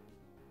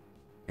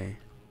 Okay.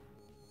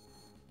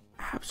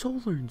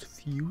 Absolearn's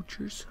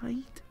future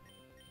sight?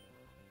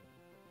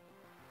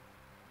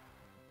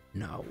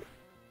 No.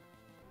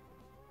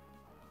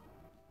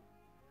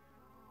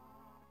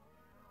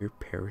 You're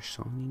perish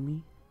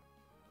songing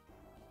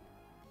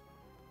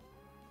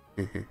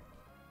me?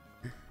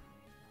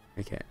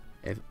 Okay,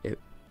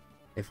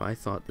 if I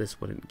thought this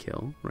wouldn't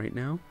kill right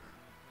now,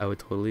 I would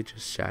totally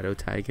just shadow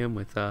tag him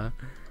with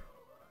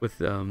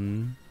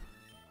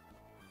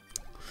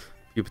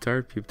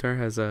Pupitar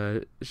has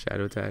a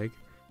shadow tag,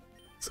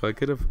 so I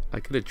could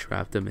have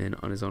trapped him in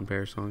on his own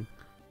Parasong.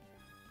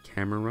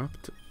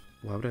 Camerupt?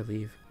 Why would I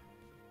leave?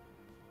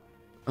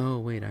 Oh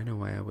wait, I know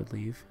why I would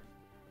leave.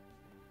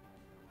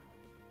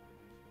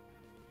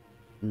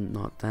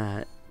 Not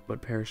that,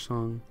 but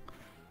Parasong.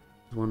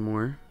 There's one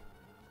more.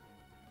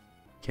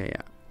 Okay,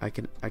 yeah, I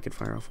could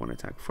fire off one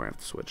attack before I have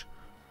to switch.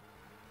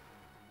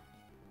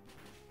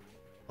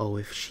 Oh,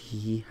 if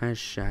she has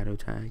shadow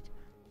tag.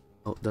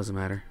 Oh, doesn't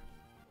matter.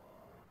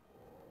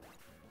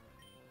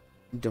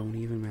 Don't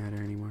even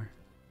matter anymore.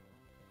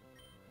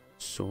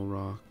 Soul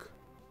Rock.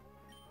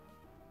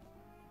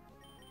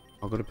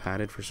 I'll go to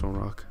padded for Soul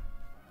Rock.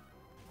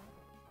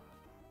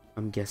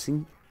 I'm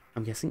guessing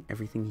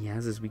everything he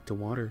has is weak to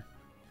water.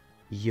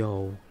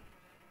 Yo.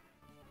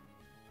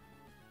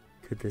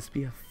 Could this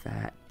be a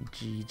fat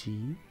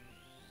GG?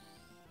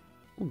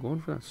 Oh,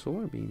 going for that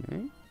Solar Beam, eh?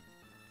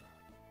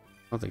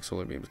 I don't think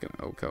Solar Beam's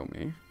gonna OHKO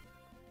me.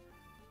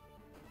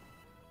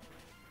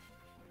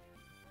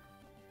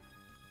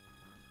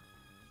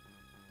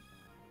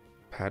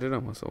 Padded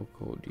almost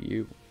OHKO'd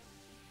you.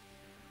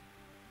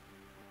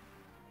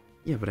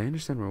 Yeah, but I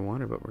understand we're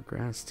water, but we're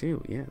grass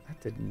too. Yeah, that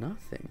did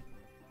nothing.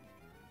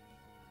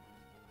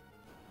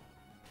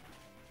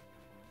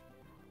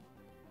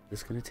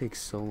 It's gonna take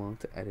so long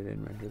to edit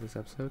and render this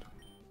episode.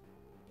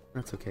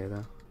 That's okay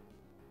though.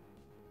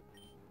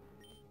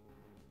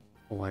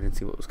 Oh, I didn't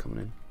see what was coming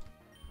in.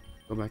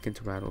 Go back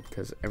into Rattled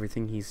because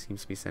everything he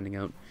seems to be sending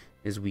out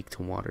is weak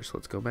to water. So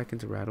let's go back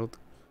into Rattled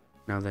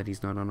now that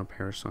he's not on a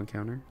Parasong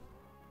counter.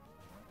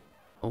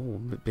 Oh,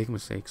 big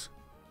mistakes.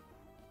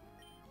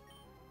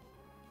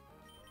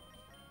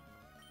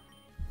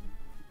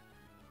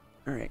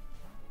 Alright.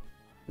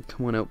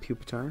 Come on out,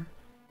 Pupitar.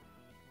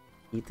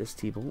 Eat this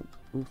T-Bolt.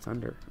 Ooh,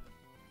 Thunder.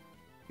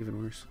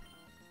 Even worse.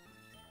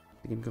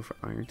 He's gonna go for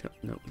Iron Tail.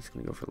 No, he's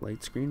gonna go for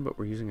Light Screen, but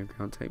we're using a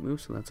ground type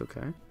move, so that's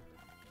okay.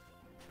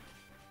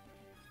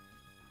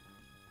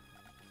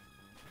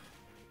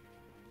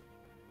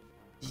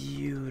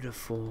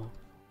 Beautiful.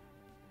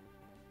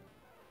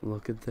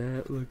 Look at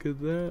that, look at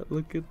that,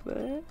 look at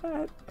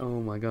that.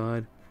 Oh my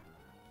god.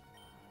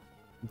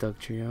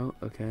 Dugtrio,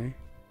 okay.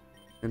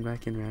 And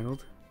back in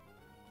Rattled.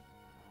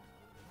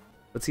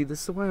 But see,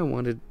 this is why I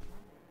wanted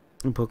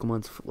in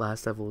Pokemon's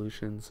last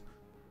evolutions.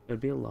 It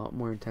would be a lot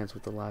more intense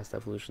with the last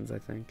evolutions, I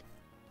think.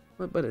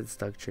 But it's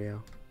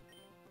Dugtrio.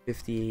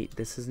 58,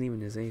 this isn't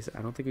even his ace.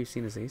 I don't think we've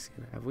seen his ace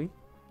yet, have we?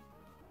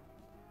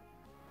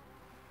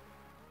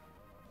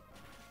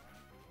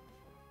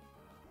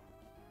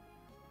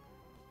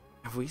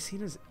 Have we seen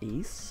his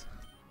ace?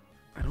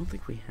 I don't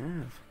think we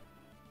have.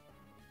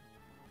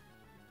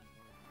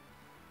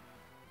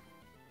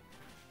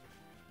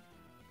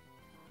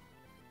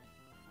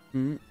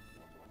 Hmm.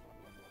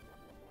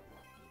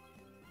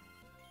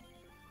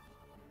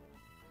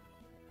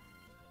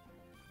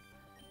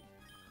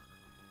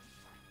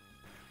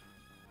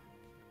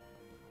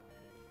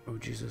 Oh,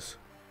 Jesus.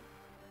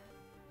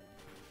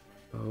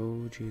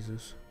 Oh,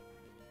 Jesus.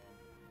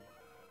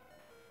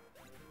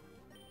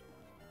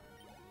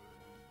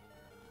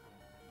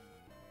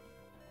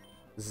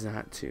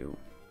 Xatu.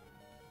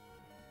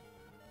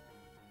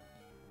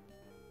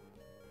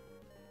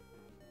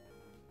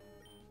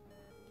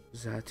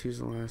 Xatu's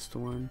the last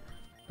one.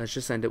 Let's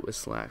just end it with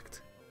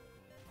Slacked.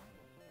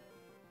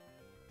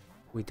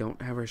 We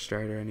don't have our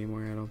starter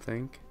anymore, I don't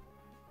think.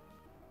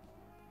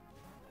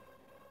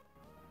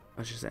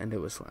 Let's just end it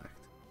with Slacked.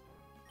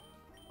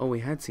 Oh, we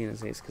had seen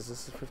his ace because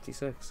this is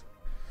 56.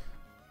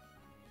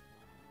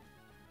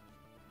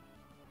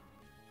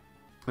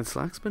 And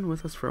Slack's been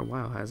with us for a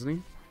while, hasn't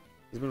he?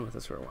 He's been with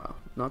us for a while.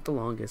 Not the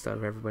longest out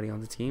of everybody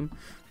on the team,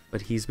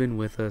 but he's been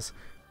with us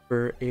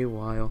for a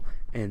while,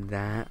 and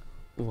that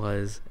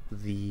was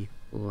the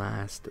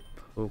last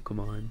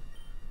Pokemon.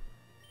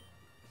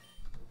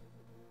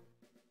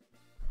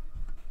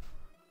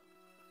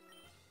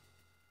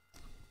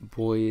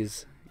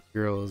 Boys,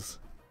 girls,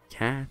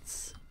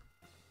 cats,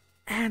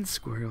 and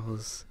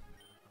squirrels,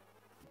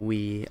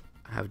 we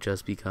have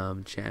just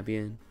become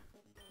champion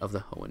of the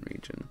Hoenn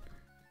region.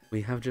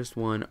 We have just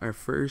won our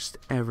first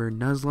ever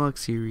Nuzlocke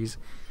series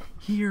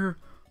here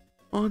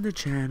on the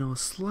channel,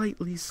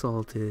 Slightly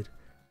Salted.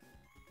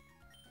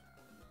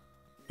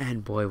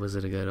 And boy, was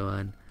it a good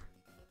one.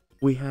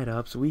 We had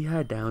ups, we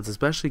had downs,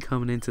 especially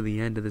coming into the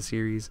end of the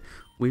series.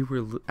 We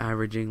were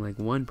averaging like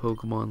one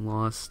Pokemon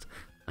lost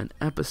an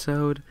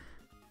episode,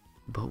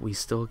 but we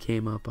still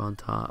came up on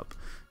top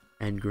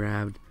and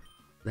grabbed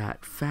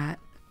that fat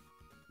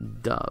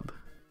dub.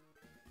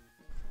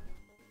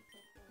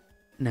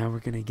 Now we're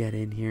going to get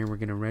in here, we're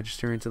going to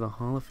register into the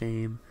Hall of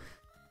Fame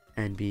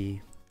and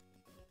be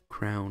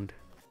crowned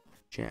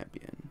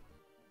champion.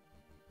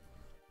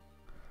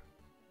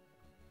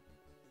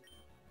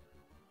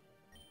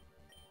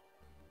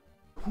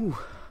 Whew.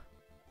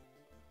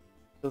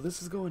 So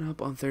this is going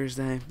up on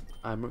Thursday.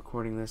 I'm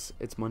recording this.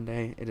 It's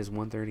Monday. It is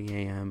 1:30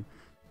 a.m.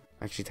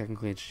 Actually,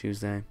 technically it's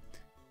Tuesday.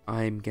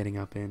 I'm getting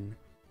up in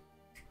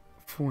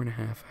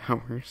 4.5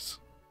 hours.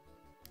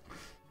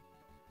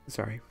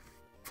 Sorry.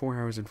 4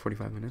 hours and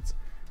 45 minutes.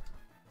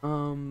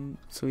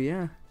 So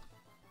yeah,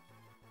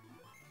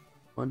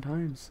 fun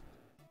times.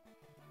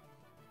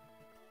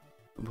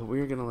 But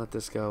we're gonna let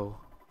this go,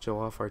 show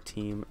off our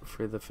team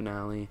for the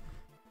finale.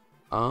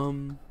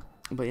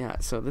 But yeah,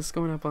 so this is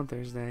going up on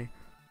Thursday.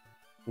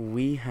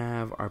 We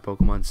have our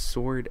Pokemon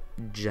Sword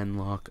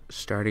Genlock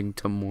starting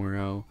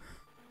tomorrow.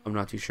 I'm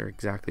not too sure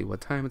exactly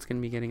what time it's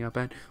going to be getting up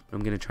at, but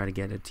I'm going to try to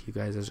get it to you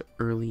guys as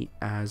early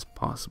as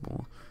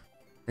possible.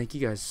 Thank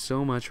you guys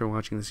so much for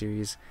watching the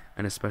series,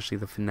 and especially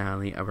the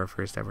finale of our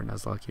first ever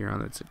Nuzlocke here on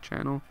the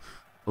channel.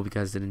 Hope you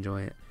guys did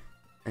enjoy it,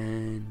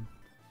 and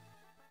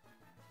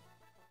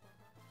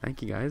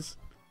thank you guys.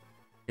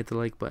 Hit the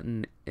like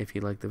button if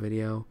you liked the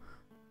video.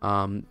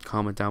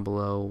 Comment down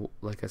below.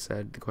 Like I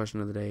said, the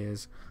question of the day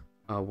is,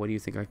 what do you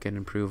think I can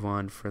improve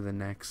on for the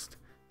next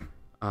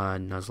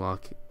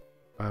Nuzlocke,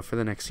 for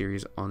the next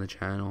series on the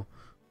channel,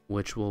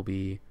 which will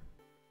be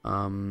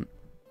our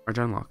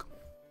Genlock.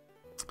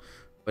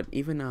 But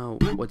even now,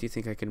 what do you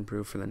think I can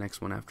improve for the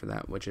next one after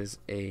that, which is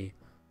a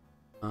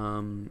I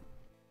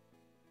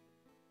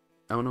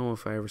don't know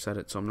if I ever said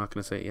it, so I'm not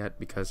going to say it yet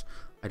because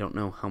I don't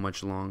know how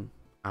much long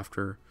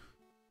after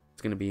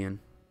it's going to be in.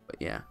 But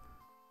yeah.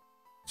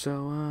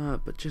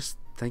 So, but just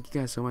thank you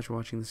guys so much for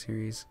watching the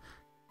series.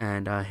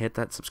 And hit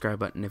that subscribe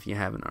button if you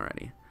haven't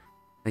already.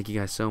 Thank you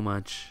guys so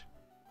much.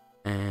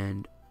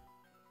 And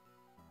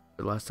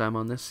for the last time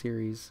on this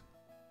series,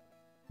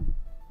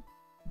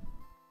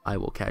 I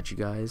will catch you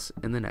guys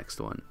in the next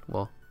one.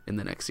 Well, in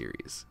the next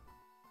series.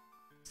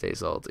 Stay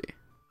salty.